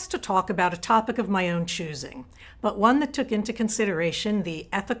was asked to talk about a topic of my own choosing, but one that took into consideration the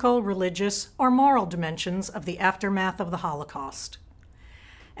ethical, religious, or moral dimensions of the aftermath of the Holocaust.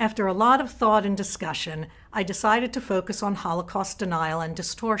 After a lot of thought and discussion, I decided to focus on Holocaust denial and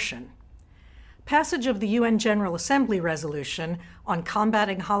distortion. Passage of the UN General Assembly resolution on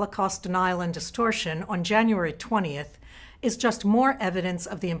combating Holocaust denial and distortion on January 20th is just more evidence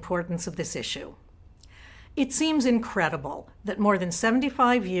of the importance of this issue. It seems incredible that more than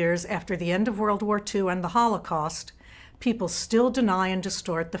 75 years after the end of World War II and the Holocaust, people still deny and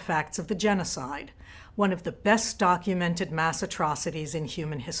distort the facts of the genocide, one of the best documented mass atrocities in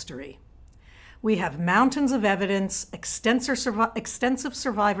human history. We have mountains of evidence, extensive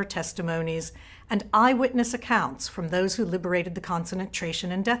survivor testimonies, and eyewitness accounts from those who liberated the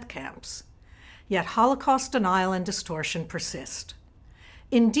concentration and death camps. Yet Holocaust denial and distortion persist.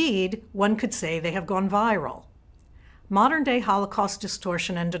 Indeed, one could say they have gone viral. Modern-day Holocaust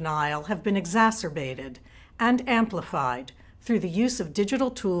distortion and denial have been exacerbated and amplified through the use of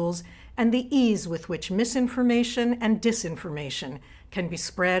digital tools and the ease with which misinformation and disinformation can be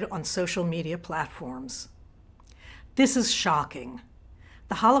spread on social media platforms. This is shocking.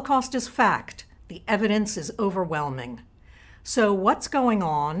 The Holocaust is fact. The evidence is overwhelming. So what's going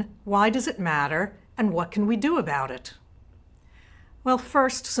on? Why does it matter? And what can we do about it? Well,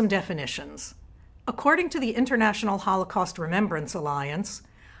 first, some definitions. According to the International Holocaust Remembrance Alliance,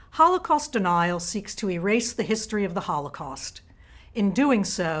 Holocaust denial seeks to erase the history of the Holocaust. In doing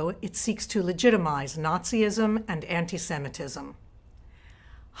so, it seeks to legitimize Nazism and anti-Semitism.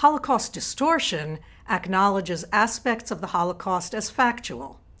 Holocaust distortion acknowledges aspects of the Holocaust as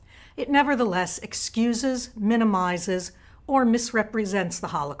factual. It nevertheless excuses, minimizes, or misrepresents the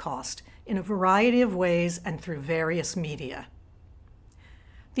Holocaust in a variety of ways and through various media.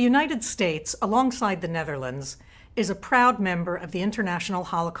 The United States, alongside the Netherlands, is a proud member of the International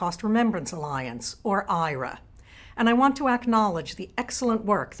Holocaust Remembrance Alliance, or IRA, and I want to acknowledge the excellent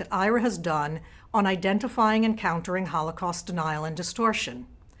work that IRA has done on identifying and countering Holocaust denial and distortion.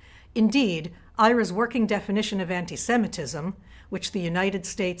 Indeed, IRA's working definition of anti-Semitism, which the United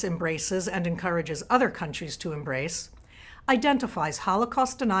States embraces and encourages other countries to embrace, identifies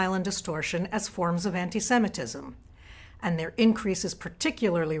Holocaust denial and distortion as forms of anti-Semitism, and their increase is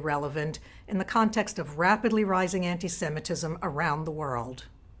particularly relevant in the context of rapidly rising anti-Semitism around the world.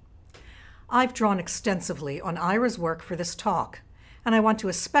 I've drawn extensively on IRA's work for this talk, and I want to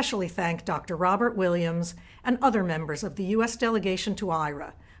especially thank Dr. Robert Williams and other members of the U.S. delegation to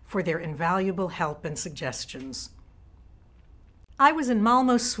IRA for their invaluable help and suggestions. I was in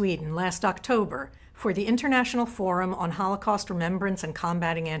Malmö, Sweden last October for the International Forum on Holocaust Remembrance and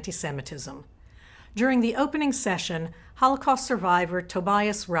Combating Anti-Semitism. During the opening session, Holocaust survivor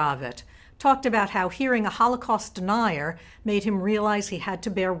Tobias Ravet talked about how hearing a Holocaust denier made him realize he had to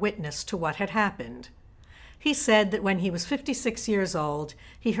bear witness to what had happened. He said that when he was 56 years old,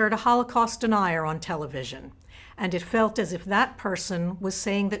 he heard a Holocaust denier on television, and it felt as if that person was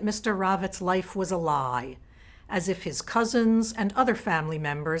saying that Mr. Ravet's life was a lie, as if his cousins and other family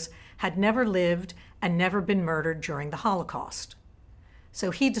members had never lived and never been murdered during the Holocaust.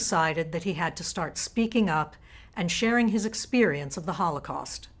 So he decided that he had to start speaking up and sharing his experience of the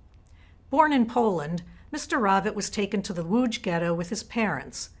Holocaust. Born in Poland, Mr. Ravet was taken to the Łódź ghetto with his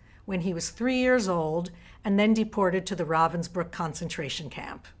parents when he was 3 years old and then deported to the Ravensbrück concentration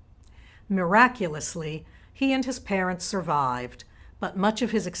camp. Miraculously, he and his parents survived, but much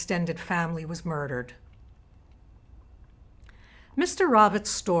of his extended family was murdered. Mr. Ravet's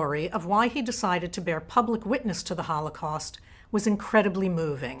story of why he decided to bear public witness to the Holocaust was incredibly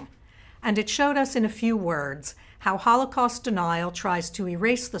moving, and it showed us in a few words how Holocaust denial tries to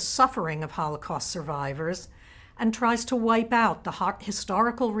erase the suffering of Holocaust survivors and tries to wipe out the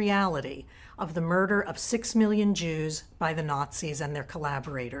historical reality of the murder of 6 million Jews by the Nazis and their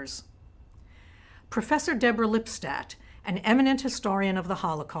collaborators. Professor Deborah Lipstadt, an eminent historian of the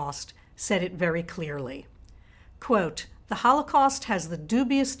Holocaust, said it very clearly. Quote, "The Holocaust has the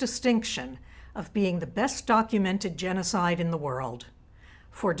dubious distinction of being the best documented genocide in the world.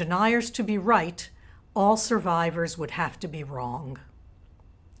 For deniers to be right, all survivors would have to be wrong."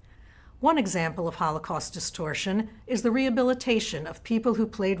 One example of Holocaust distortion is the rehabilitation of people who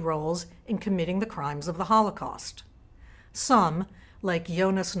played roles in committing the crimes of the Holocaust. Some, like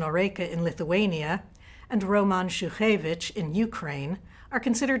Jonas Noreika in Lithuania and Roman Shuchevich in Ukraine, are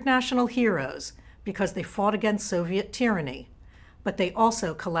considered national heroes because they fought against Soviet tyranny, but they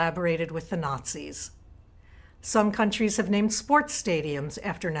also collaborated with the Nazis. Some countries have named sports stadiums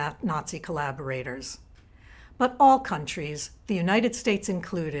after Nazi collaborators. But all countries, the United States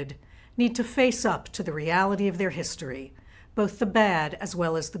included, need to face up to the reality of their history, both the bad as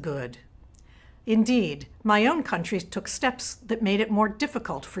well as the good. Indeed, my own country took steps that made it more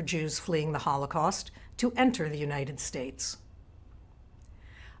difficult for Jews fleeing the Holocaust to enter the United States.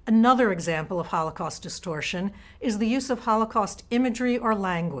 Another example of Holocaust distortion is the use of Holocaust imagery or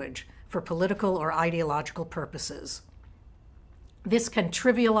language for political or ideological purposes. This can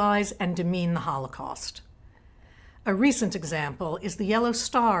trivialize and demean the Holocaust. A recent example is the yellow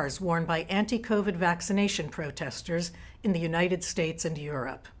stars worn by anti-COVID vaccination protesters in the United States and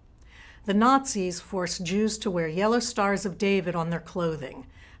Europe. The Nazis forced Jews to wear yellow stars of David on their clothing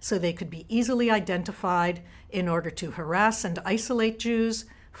so they could be easily identified in order to harass and isolate Jews,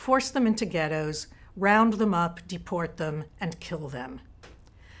 force them into ghettos, round them up, deport them, and kill them.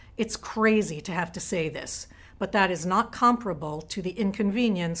 It's crazy to have to say this, but that is not comparable to the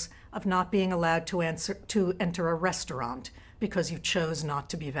inconvenience of not being allowed to enter a restaurant because you chose not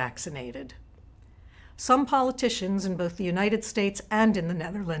to be vaccinated. Some politicians in both the United States and in the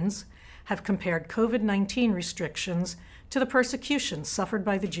Netherlands have compared COVID-19 restrictions to the persecution suffered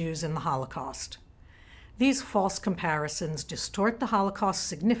by the Jews in the Holocaust. These false comparisons distort the Holocaust's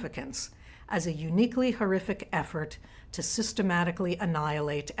significance as a uniquely horrific effort to systematically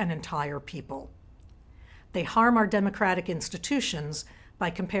annihilate an entire people. They harm our democratic institutions by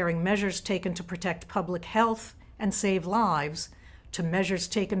comparing measures taken to protect public health and save lives to measures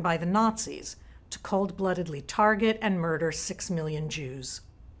taken by the Nazis to cold-bloodedly target and murder 6 million Jews.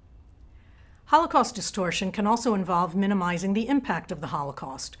 Holocaust distortion can also involve minimizing the impact of the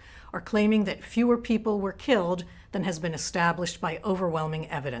Holocaust, or claiming that fewer people were killed than has been established by overwhelming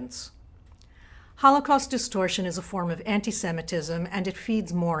evidence. Holocaust distortion is a form of anti-Semitism, and it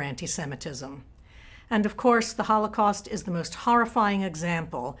feeds more anti-Semitism. And of course, the Holocaust is the most horrifying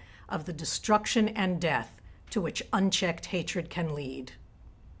example of the destruction and death to which unchecked hatred can lead.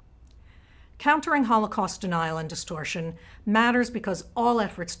 Countering Holocaust denial and distortion matters because all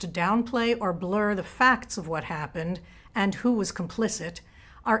efforts to downplay or blur the facts of what happened and who was complicit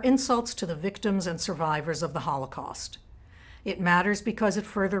are insults to the victims and survivors of the Holocaust. It matters because it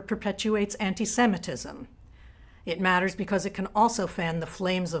further perpetuates anti-Semitism. It matters because it can also fan the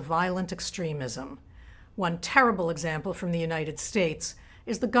flames of violent extremism. One terrible example from the United States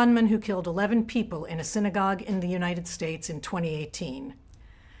is the gunman who killed 11 people in a synagogue in the United States in 2018.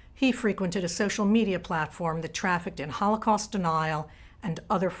 He frequented a social media platform that trafficked in Holocaust denial and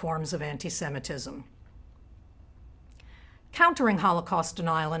other forms of anti-Semitism. Countering Holocaust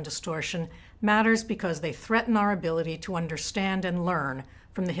denial and distortion matters because they threaten our ability to understand and learn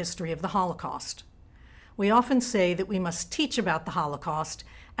from the history of the Holocaust. We often say that we must teach about the Holocaust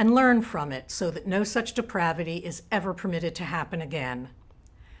and learn from it so that no such depravity is ever permitted to happen again.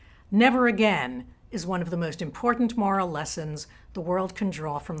 Never again is one of the most important moral lessons the world can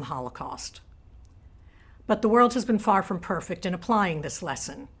draw from the Holocaust. But the world has been far from perfect in applying this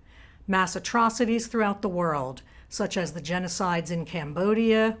lesson. Mass atrocities throughout the world, such as the genocides in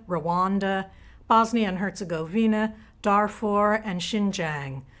Cambodia, Rwanda, Bosnia and Herzegovina, Darfur, and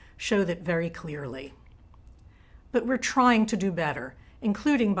Xinjiang, show that very clearly. But we're trying to do better,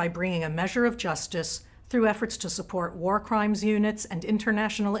 including by bringing a measure of justice through efforts to support war crimes units and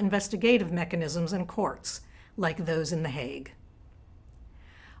international investigative mechanisms and courts, like those in The Hague.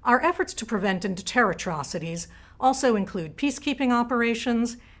 Our efforts to prevent and deter atrocities also include peacekeeping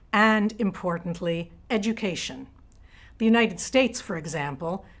operations and, importantly, education. The United States, for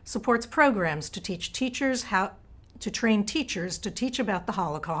example, supports programs to train teachers to teach about the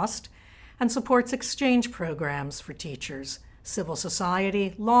Holocaust, and supports exchange programs for teachers, civil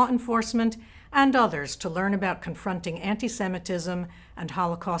society, law enforcement, and others to learn about confronting anti-Semitism and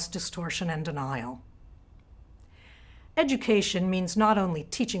Holocaust distortion and denial. Education means not only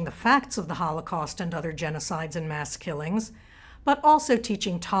teaching the facts of the Holocaust and other genocides and mass killings, but also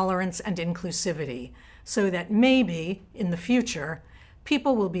teaching tolerance and inclusivity, so that maybe, in the future,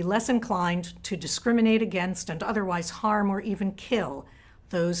 people will be less inclined to discriminate against and otherwise harm or even kill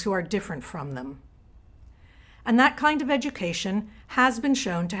those who are different from them. And that kind of education has been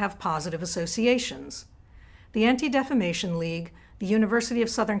shown to have positive associations. The Anti-Defamation League, the University of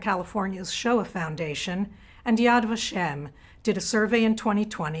Southern California's Shoah Foundation, and Yad Vashem did a survey in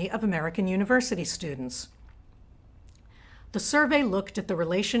 2020 of American university students. The survey looked at the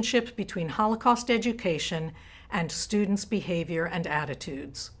relationship between Holocaust education and students' behavior and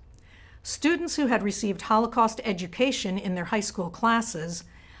attitudes. Students who had received Holocaust education in their high school classes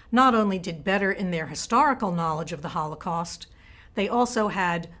not only did better in their historical knowledge of the Holocaust, they also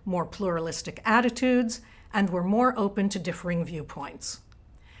had more pluralistic attitudes and were more open to differing viewpoints.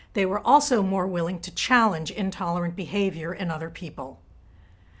 They were also more willing to challenge intolerant behavior in other people.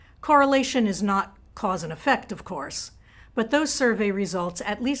 Correlation is not cause and effect, of course, but those survey results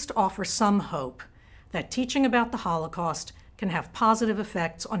at least offer some hope that teaching about the Holocaust can have positive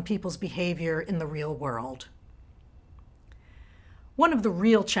effects on people's behavior in the real world. One of the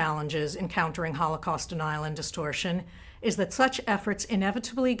real challenges in countering Holocaust denial and distortion is that such efforts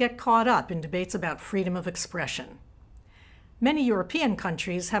inevitably get caught up in debates about freedom of expression. Many European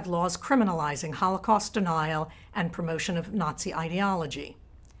countries have laws criminalizing Holocaust denial and promotion of Nazi ideology.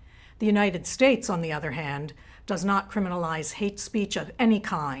 The United States, on the other hand, does not criminalize hate speech of any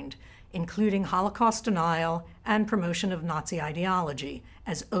kind, including Holocaust denial and promotion of Nazi ideology,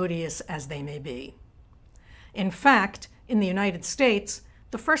 as odious as they may be. In fact, in the United States,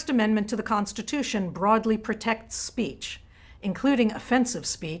 the First Amendment to the Constitution broadly protects speech, including offensive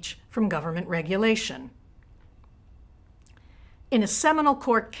speech, from government regulation. In a seminal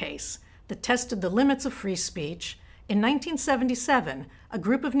court case that tested the limits of free speech, in 1977, a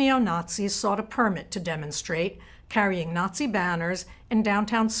group of neo-Nazis sought a permit to demonstrate, carrying Nazi banners in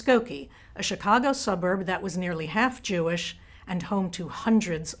downtown Skokie, a Chicago suburb that was nearly half Jewish and home to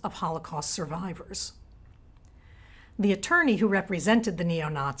hundreds of Holocaust survivors. The attorney who represented the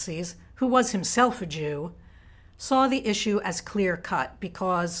neo-Nazis, who was himself a Jew, saw the issue as clear-cut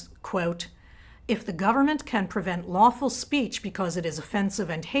because, quote, "If the government can prevent lawful speech because it is offensive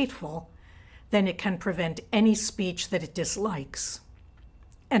and hateful, then it can prevent any speech that it dislikes."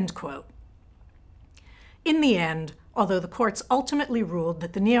 End quote. In the end, although the courts ultimately ruled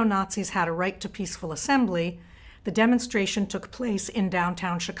that the neo-Nazis had a right to peaceful assembly, the demonstration took place in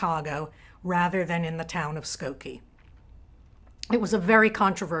downtown Chicago rather than in the town of Skokie. It was a very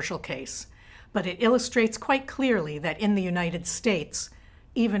controversial case, but it illustrates quite clearly that in the United States,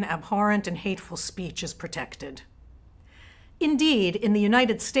 even abhorrent and hateful speech is protected. Indeed, in the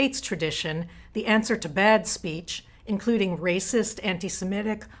United States tradition, the answer to bad speech including racist,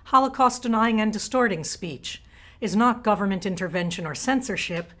 anti-Semitic, Holocaust-denying and distorting speech, is not government intervention or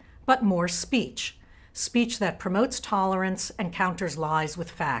censorship, but more speech, speech that promotes tolerance and counters lies with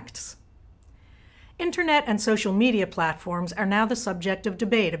facts. Internet and social media platforms are now the subject of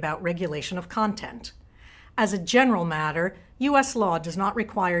debate about regulation of content. As a general matter, U.S. law does not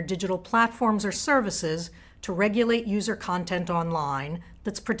require digital platforms or services to regulate user content online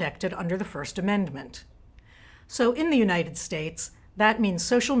that's protected under the First Amendment. So in the United States, that means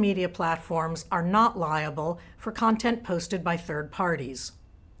social media platforms are not liable for content posted by third parties.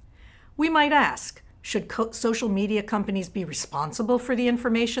 We might ask, should social media companies be responsible for the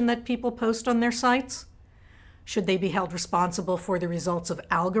information that people post on their sites? Should they be held responsible for the results of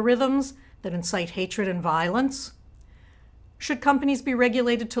algorithms that incite hatred and violence? Should companies be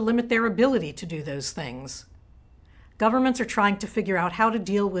regulated to limit their ability to do those things? Governments are trying to figure out how to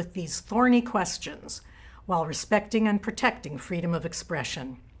deal with these thorny questions while respecting and protecting freedom of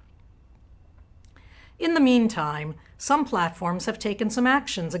expression. In the meantime, some platforms have taken some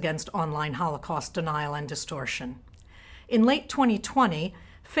actions against online Holocaust denial and distortion. In late 2020,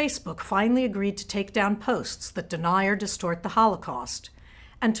 Facebook finally agreed to take down posts that deny or distort the Holocaust,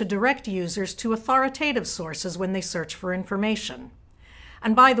 and to direct users to authoritative sources when they search for information.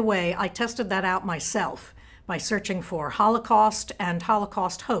 And by the way, I tested that out myself by searching for Holocaust and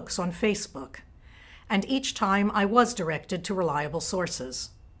Holocaust hoax on Facebook, and each time I was directed to reliable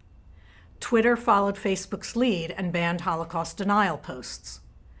sources. Twitter followed Facebook's lead and banned Holocaust denial posts.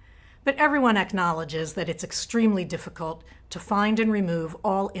 But everyone acknowledges that it's extremely difficult to find and remove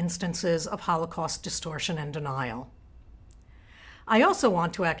all instances of Holocaust distortion and denial. I also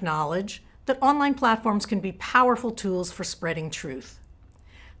want to acknowledge that online platforms can be powerful tools for spreading truth.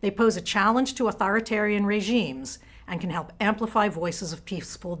 They pose a challenge to authoritarian regimes and can help amplify voices of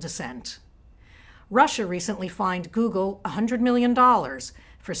peaceful dissent. Russia recently fined Google $100 million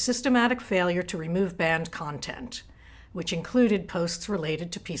for systematic failure to remove banned content, which included posts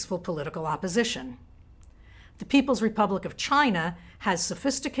related to peaceful political opposition. The People's Republic of China has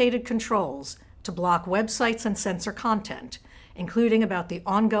sophisticated controls to block websites and censor content, including about the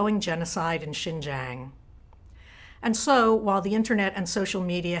ongoing genocide in Xinjiang. And so, while the internet and social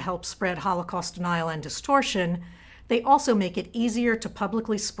media help spread Holocaust denial and distortion, they also make it easier to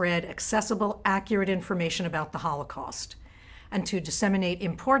publicly spread accessible, accurate information about the Holocaust, and to disseminate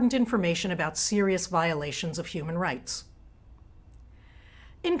important information about serious violations of human rights.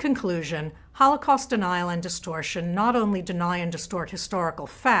 In conclusion, Holocaust denial and distortion not only deny and distort historical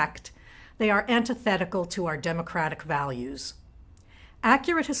fact, they are antithetical to our democratic values.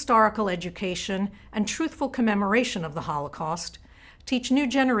 Accurate historical education and truthful commemoration of the Holocaust teach new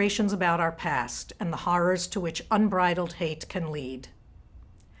generations about our past and the horrors to which unbridled hate can lead.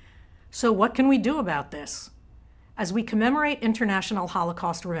 So what can we do about this? As we commemorate International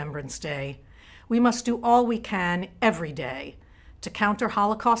Holocaust Remembrance Day, we must do all we can every day to counter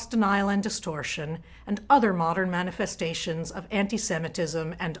Holocaust denial and distortion and other modern manifestations of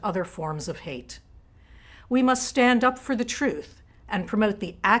anti-Semitism and other forms of hate. We must stand up for the truth and promote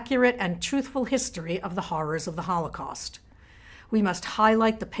the accurate and truthful history of the horrors of the Holocaust. We must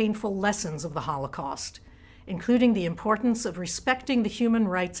highlight the painful lessons of the Holocaust, including the importance of respecting the human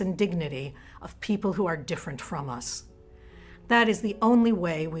rights and dignity of people who are different from us. That is the only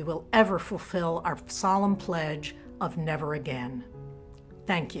way we will ever fulfill our solemn pledge of never again.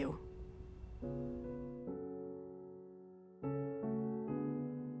 Thank you.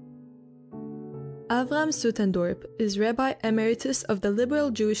 Avram Sutendorp is Rabbi Emeritus of the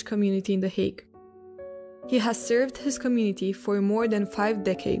liberal Jewish community in The Hague. He has served his community for more than 5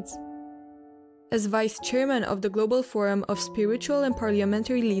 decades. As Vice Chairman of the Global Forum of Spiritual and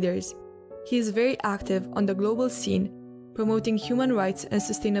Parliamentary Leaders, he is very active on the global scene, promoting human rights and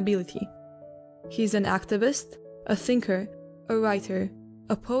sustainability. He is an activist, a thinker, a writer,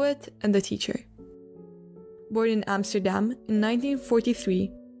 a poet, and a teacher. Born in Amsterdam in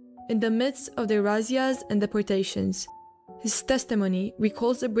 1943, in the midst of the razzias and deportations, his testimony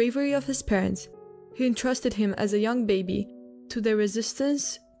recalls the bravery of his parents, who entrusted him as a young baby to their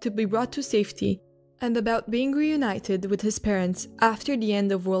resistance to be brought to safety, and about being reunited with his parents after the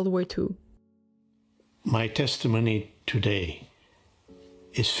end of World War II. My testimony today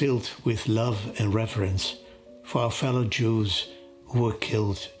is filled with love and reverence for our fellow Jews who were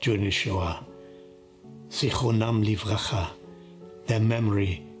killed during the Shoah. Zichronam livracha, their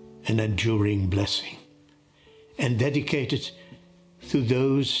memory an enduring blessing, and dedicated to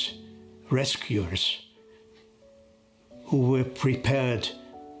those rescuers who were prepared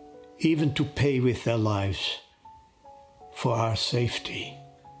even to pay with their lives for our safety.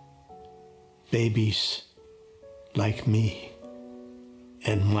 Babies, like me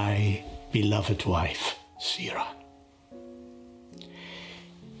and my beloved wife, Sira.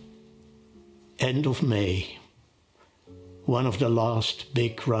 End of May, one of the last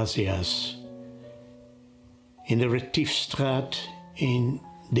big razzias. In the Retiefstraat in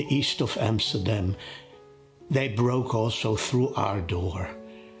the east of Amsterdam, they broke also through our door.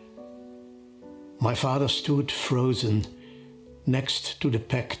 My father stood frozen next to the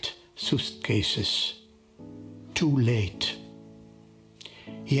packed suitcases. Too late.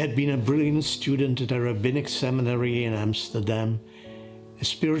 He had been a brilliant student at a rabbinic seminary in Amsterdam, a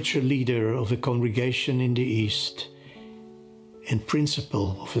spiritual leader of a congregation in the East, and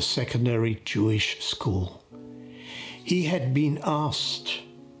principal of a secondary Jewish school. He had been asked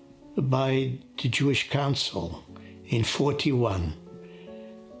by the Jewish Council in 1941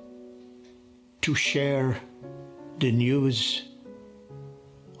 to share the news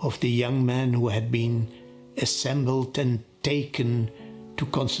of the young men who had been assembled and taken to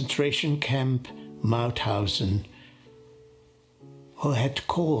concentration camp Mauthausen, who had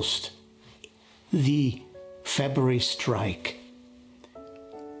caused the February strike.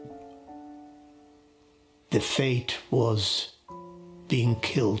 The fate was being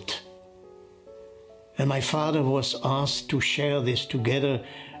killed. And my father was asked to share this together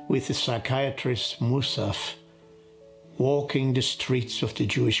with the psychiatrist Musaf, walking the streets of the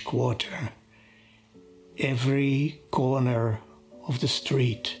Jewish quarter. Every corner of the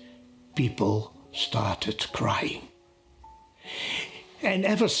street, people started crying. And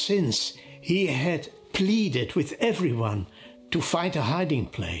ever since, he had pleaded with everyone to find a hiding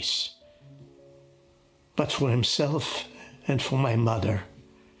place. But for himself and for my mother,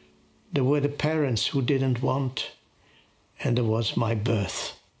 there were the parents who didn't want, and there was my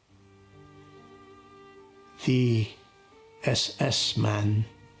birth. The SS man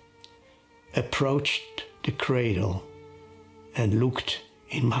approached the cradle and looked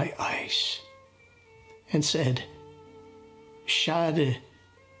in my eyes and said, "Schade,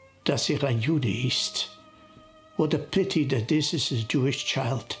 dass ein Jude ist. What a pity that this is a Jewish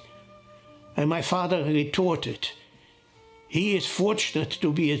child." And my father retorted, "He is fortunate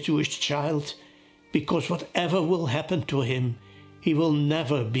to be a Jewish child, because whatever will happen to him, he will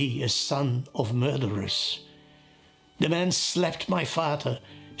never be a son of murderers." The man slapped my father,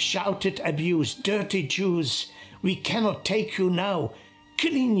 shouted abuse, "Dirty Jews, we cannot take you now.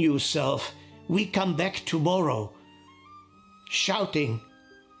 Clean yourself, we come back tomorrow." Shouting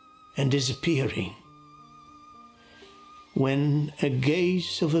and disappearing. When a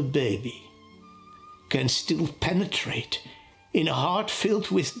gaze of a baby can still penetrate in a heart filled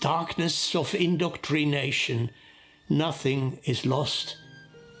with darkness of indoctrination, nothing is lost.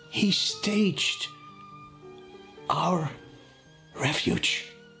 He staged our refuge.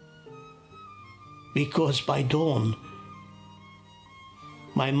 Because by dawn,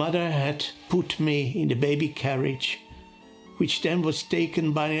 my mother had put me in the baby carriage, which then was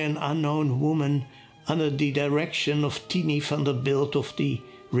taken by an unknown woman under the direction of Tini van der Bilt of the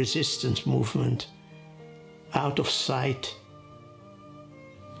resistance movement. Out of sight,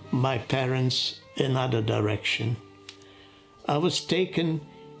 my parents another direction. I was taken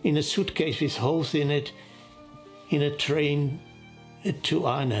in a suitcase with holes in it in a train to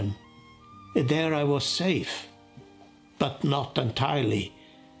Arnhem. There I was safe, but not entirely,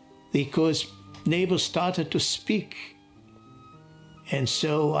 because neighbors started to speak, and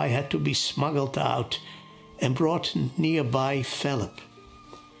so I had to be smuggled out and brought nearby Velp.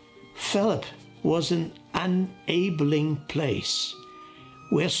 Velp was an enabling place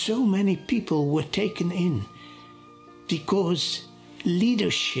where so many people were taken in because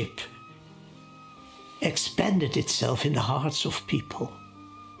leadership expanded itself in the hearts of people.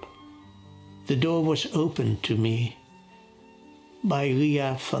 The door was opened to me by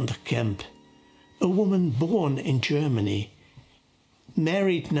Ria van der Kemp, a woman born in Germany,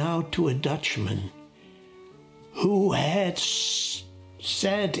 married now to a Dutchman, who had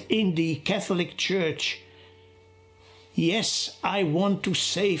said in the Catholic Church, "Yes, I want to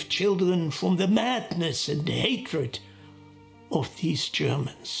save children from the madness and the hatred of these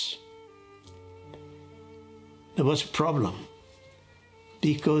Germans." There was a problem,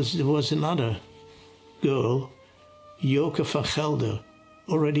 because there was another girl, Joke van Gelder,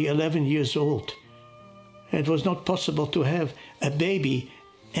 already 11 years old. It was not possible to have a baby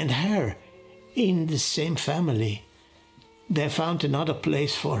and her in the same family. They found another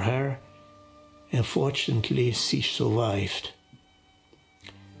place for her, and fortunately she survived.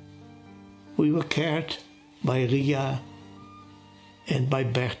 We were cared by Ria and by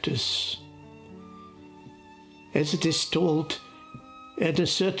Bertus. As it is told, at a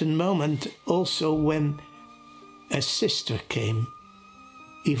certain moment also when a sister came,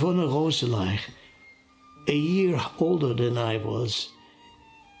 Yvonne Roselaar, a year older than I was.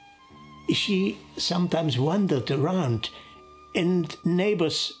 She sometimes wandered around and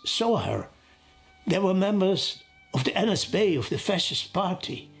neighbors saw her. There were members of the NSB, of the fascist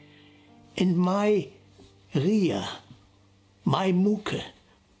party. And my Ria, my Moeke,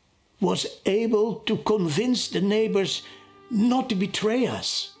 was able to convince the neighbors not to betray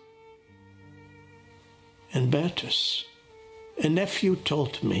us. And Bertus, a nephew,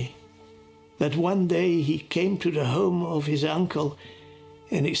 told me that one day he came to the home of his uncle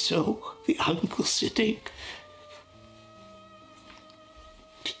and he saw the uncle sitting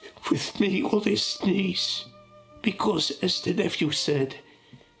with me on his knees because, as the nephew said,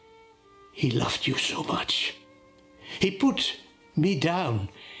 he loved you so much. He put me down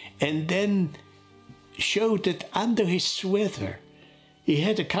and then showed that under his sweater he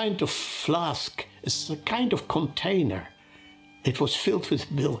had a kind of flask, a kind of container. It was filled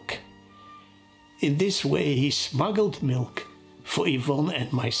with milk. In this way he smuggled milk for Yvonne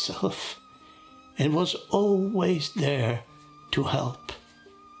and myself and was always there to help.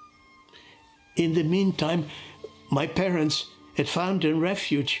 In the meantime, my parents had found a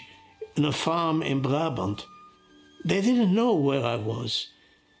refuge in a farm in Brabant. They didn't know where I was,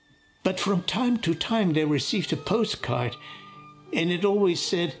 but from time to time they received a postcard and it always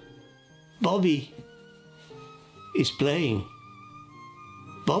said, "Bobby is playing.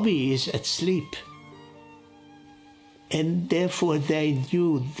 Bobby is asleep." And therefore they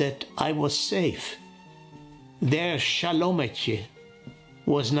knew that I was safe. Their Shalometje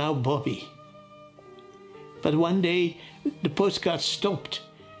was now Bobby. But one day the postcard stopped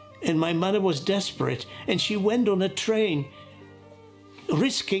and my mother was desperate and she went on a train,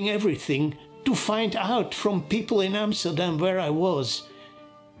 risking everything to find out from people in Amsterdam where I was.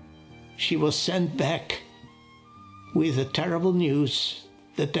 She was sent back with the terrible news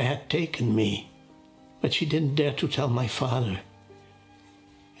that they had taken me, but she didn't dare to tell my father.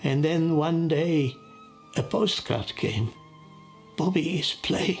 And then one day a postcard came. "Bobby is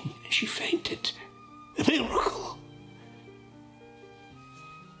playing," and she fainted. A miracle.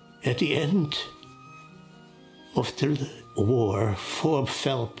 At the end of the war for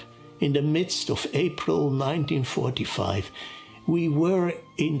Velp, in the midst of April 1945, we were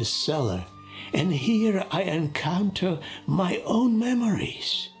in the cellar, and here I encounter my own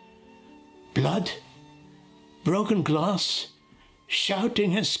memories. Blood, broken glass,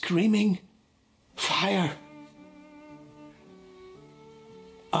 shouting and screaming, fire.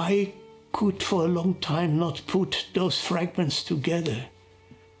 I could for a long time not put those fragments together.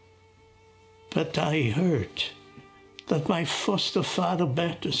 But I heard that my foster father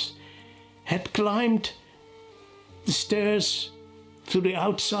Bertus had climbed the stairs to the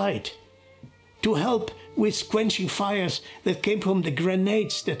outside to help with quenching fires that came from the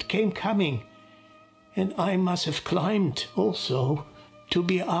grenades that came coming. And I must have climbed also to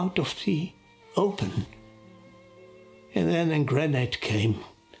be out of the open. And then a grenade came.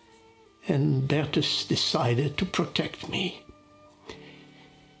 And Bertus decided to protect me.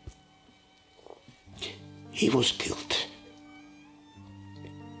 He was killed.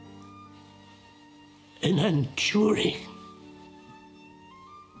 An enduring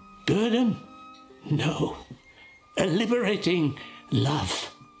burden? No. A liberating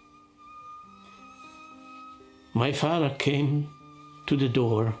love. My father came to the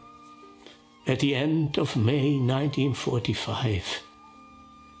door at the end of May 1945.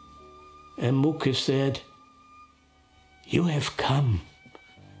 And Moeke said, "You have come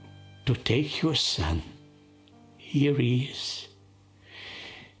to take your son. Here he is."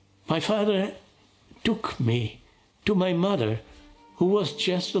 My father took me to my mother, who was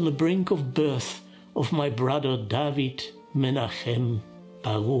just on the brink of birth of my brother David Menachem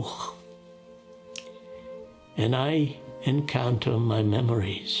Baruch. And I encounter my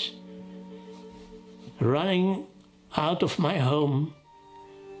memories. Running out of my home,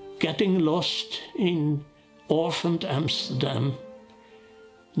 getting lost in orphaned Amsterdam,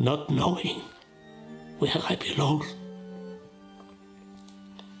 not knowing where I belong.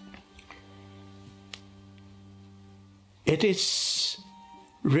 It is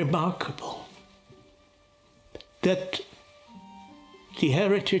remarkable that the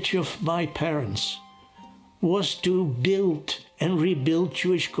heritage of my parents was to build and rebuild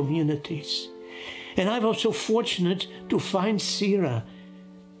Jewish communities. And I was so fortunate to find Sira,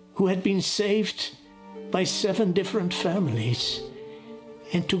 who had been saved by 7 different families.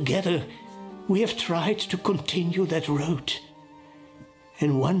 And together we have tried to continue that road.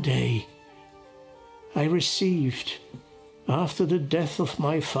 And one day I received, after the death of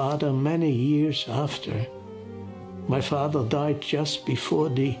my father many years after, My father died just before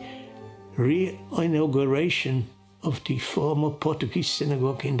the re-inauguration of the former Portuguese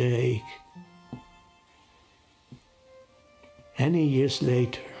synagogue in The Hague. Many years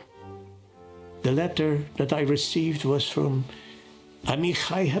later, the letter that I received was from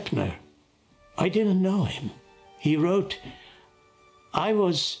Amichai Hepner. I didn't know him. He wrote, I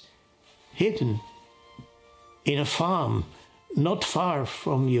was hidden in a farm not far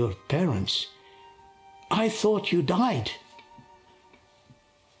from your parents. I thought you died.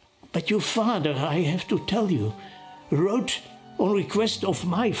 But your father, I have to tell you, wrote on request of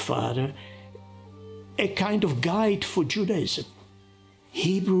my father a kind of guide for Judaism.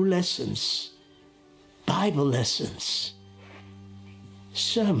 Hebrew lessons, Bible lessons,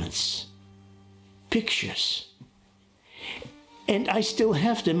 sermons, pictures. And I still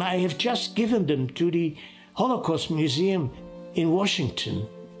have them. I have just given them to the Holocaust Museum in Washington.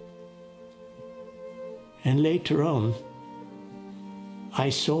 And later on, I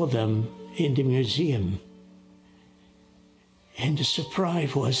saw them in the museum. And the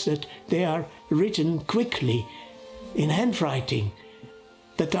surprise was that they are written quickly in handwriting,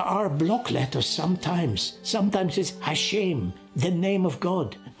 that there are block letters sometimes. Sometimes it's Hashem, the name of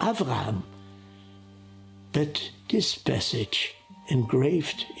God, Avraham. But this passage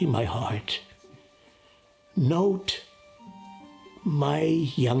engraved in my heart. Note, my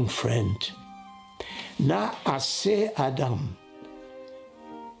young friend, Na'aseh Adam.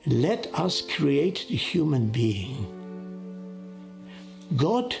 Let us create the human being.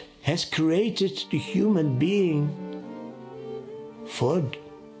 God has created the human being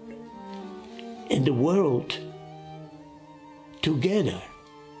in the world together.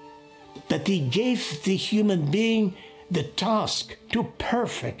 But he gave the human being the task to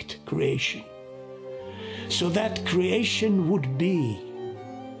perfect creation, so that creation would be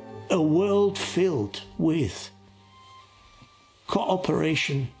a world filled with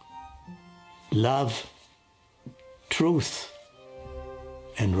cooperation, love, truth,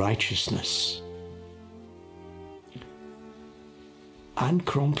 and righteousness.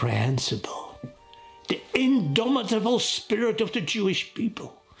 Incomprehensible, the indomitable spirit of the Jewish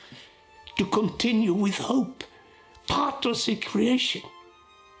people to continue with hope, partners in creation.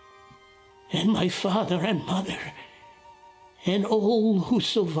 And my father and mother and all who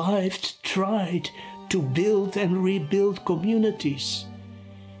survived tried to build and rebuild communities.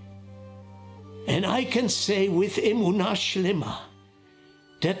 And I can say with Emunah Shlema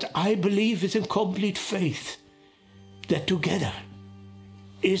that I believe with a complete faith that together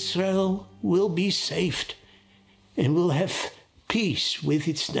Israel will be saved and will have peace with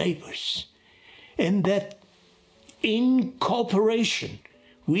its neighbors. And that in cooperation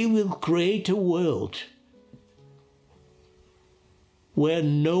we will create a world where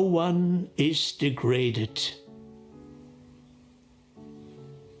no one is degraded.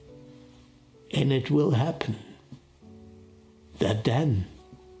 And it will happen that then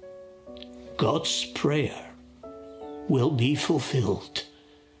God's prayer will be fulfilled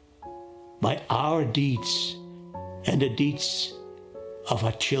by our deeds and the deeds of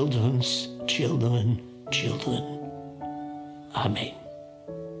our children's children. Amen.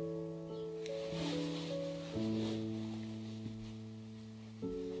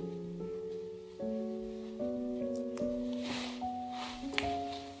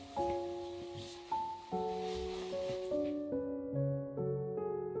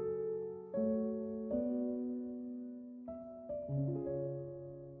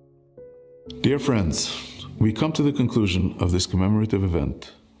 Dear friends, we come to the conclusion of this commemorative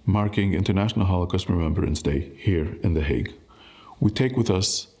event, marking International Holocaust Remembrance Day here in The Hague. We take with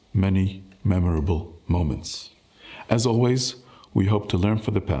us many memorable moments. As always, we hope to learn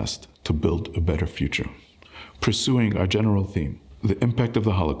from the past to build a better future. Pursuing our general theme, the impact of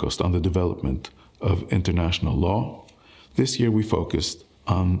the Holocaust on the development of international law, this year we focused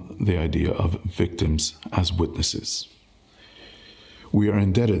on the idea of victims as witnesses. We are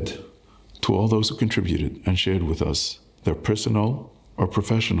indebted to all those who contributed and shared with us their personal or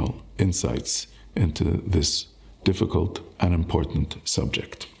professional insights into this difficult and important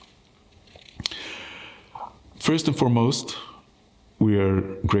subject. First and foremost, we are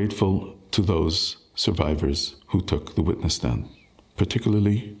grateful to those survivors who took the witness stand,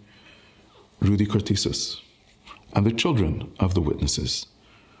 particularly Rudy Cortisos and the children of the witnesses,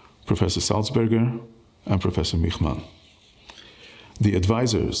 Professor Salzberger and Professor Michman, the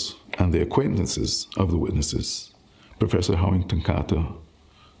advisors and the acquaintances of the witnesses, Professor Howington Carter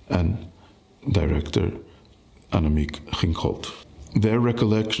and Director Annemiek Gingold. Their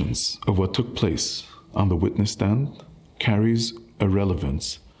recollections of what took place on the witness stand carries a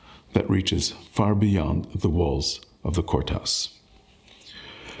relevance that reaches far beyond the walls of the courthouse.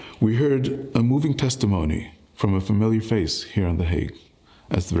 We heard a moving testimony from a familiar face here in The Hague.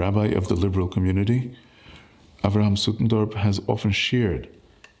 As the rabbi of the liberal community, Avraham Sutendorp has often shared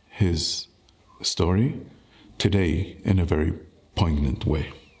his story, today in a very poignant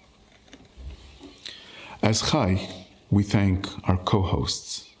way. As Chai, we thank our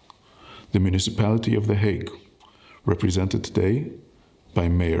co-hosts, the municipality of The Hague, represented today by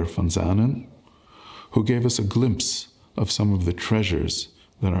Mayor van Zanen, who gave us a glimpse of some of the treasures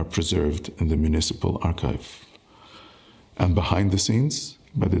that are preserved in the municipal archive, and behind the scenes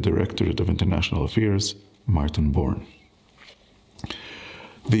by the Directorate of International Affairs, Martin Born.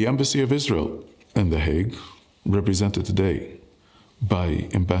 The Embassy of Israel in The Hague, represented today by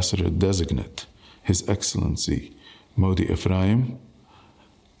Ambassador-designate His Excellency Modi Ephraim,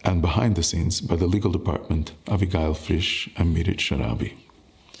 and behind the scenes by the legal department, Avigail Frisch and Mirit Sharabi.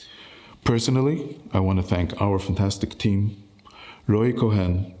 Personally, I want to thank our fantastic team, Roy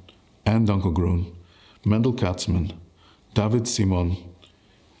Cohen, Anne Dunkelgroen, Mendel Katzman, David Simon,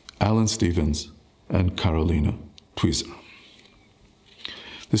 Alan Stevens, and Carolina Tweezer.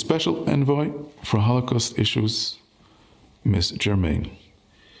 The Special Envoy for Holocaust Issues, Ms. Germain,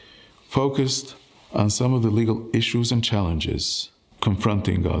 focused on some of the legal issues and challenges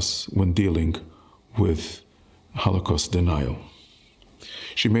confronting us when dealing with Holocaust denial.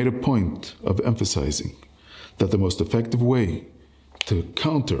 She made a point of emphasizing that the most effective way to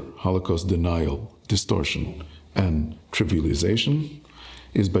counter Holocaust denial, distortion, and trivialization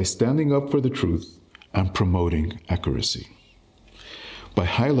is by standing up for the truth and promoting accuracy. By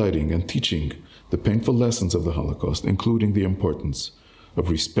highlighting and teaching the painful lessons of the Holocaust, including the importance of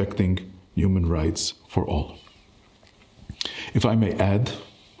respecting human rights for all. If I may add,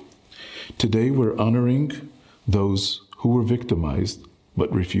 today we're honoring those who were victimized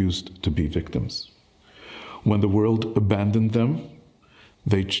but refused to be victims. When the world abandoned them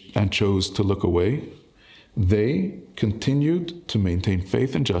and chose to look away, they continued to maintain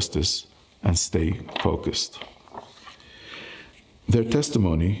faith and justice and stay focused. Their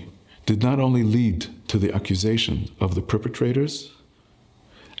testimony did not only lead to the accusation of the perpetrators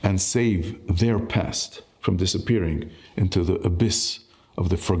and save their past from disappearing into the abyss of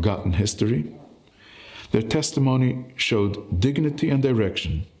the forgotten history, their testimony showed dignity and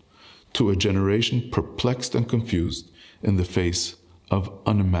direction to a generation perplexed and confused in the face of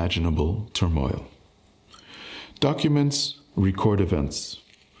unimaginable turmoil. Documents record events.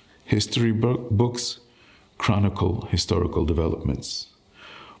 History books chronicle historical developments.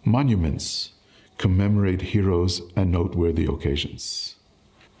 Monuments commemorate heroes and noteworthy occasions.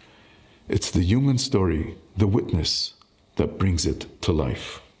 It's the human story, the witness, that brings it to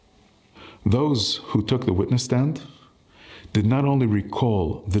life. Those who took the witness stand did not only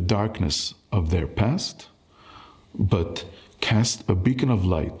recall the darkness of their past, but cast a beacon of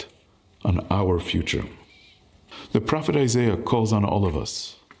light on our future. The prophet Isaiah calls on all of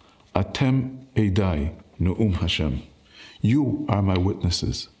us, Atem Eidai Nu'um Hashem. You are my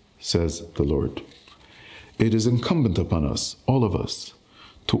witnesses, says the Lord. It is incumbent upon us, all of us,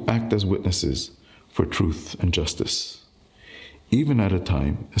 to act as witnesses for truth and justice, even at a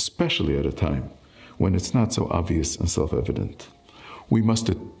time, especially at a time, when it's not so obvious and self-evident. We must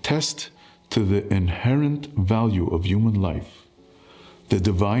attest to the inherent value of human life, the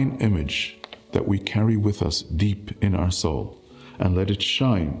divine image that we carry with us deep in our soul, and let it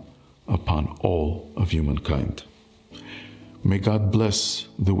shine upon all of humankind. May God bless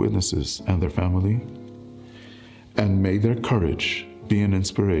the witnesses and their family, and may their courage be an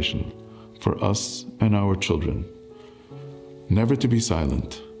inspiration for us and our children, never to be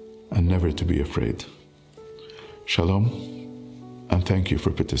silent and never to be afraid. Shalom, and thank you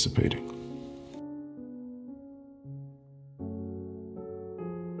for participating.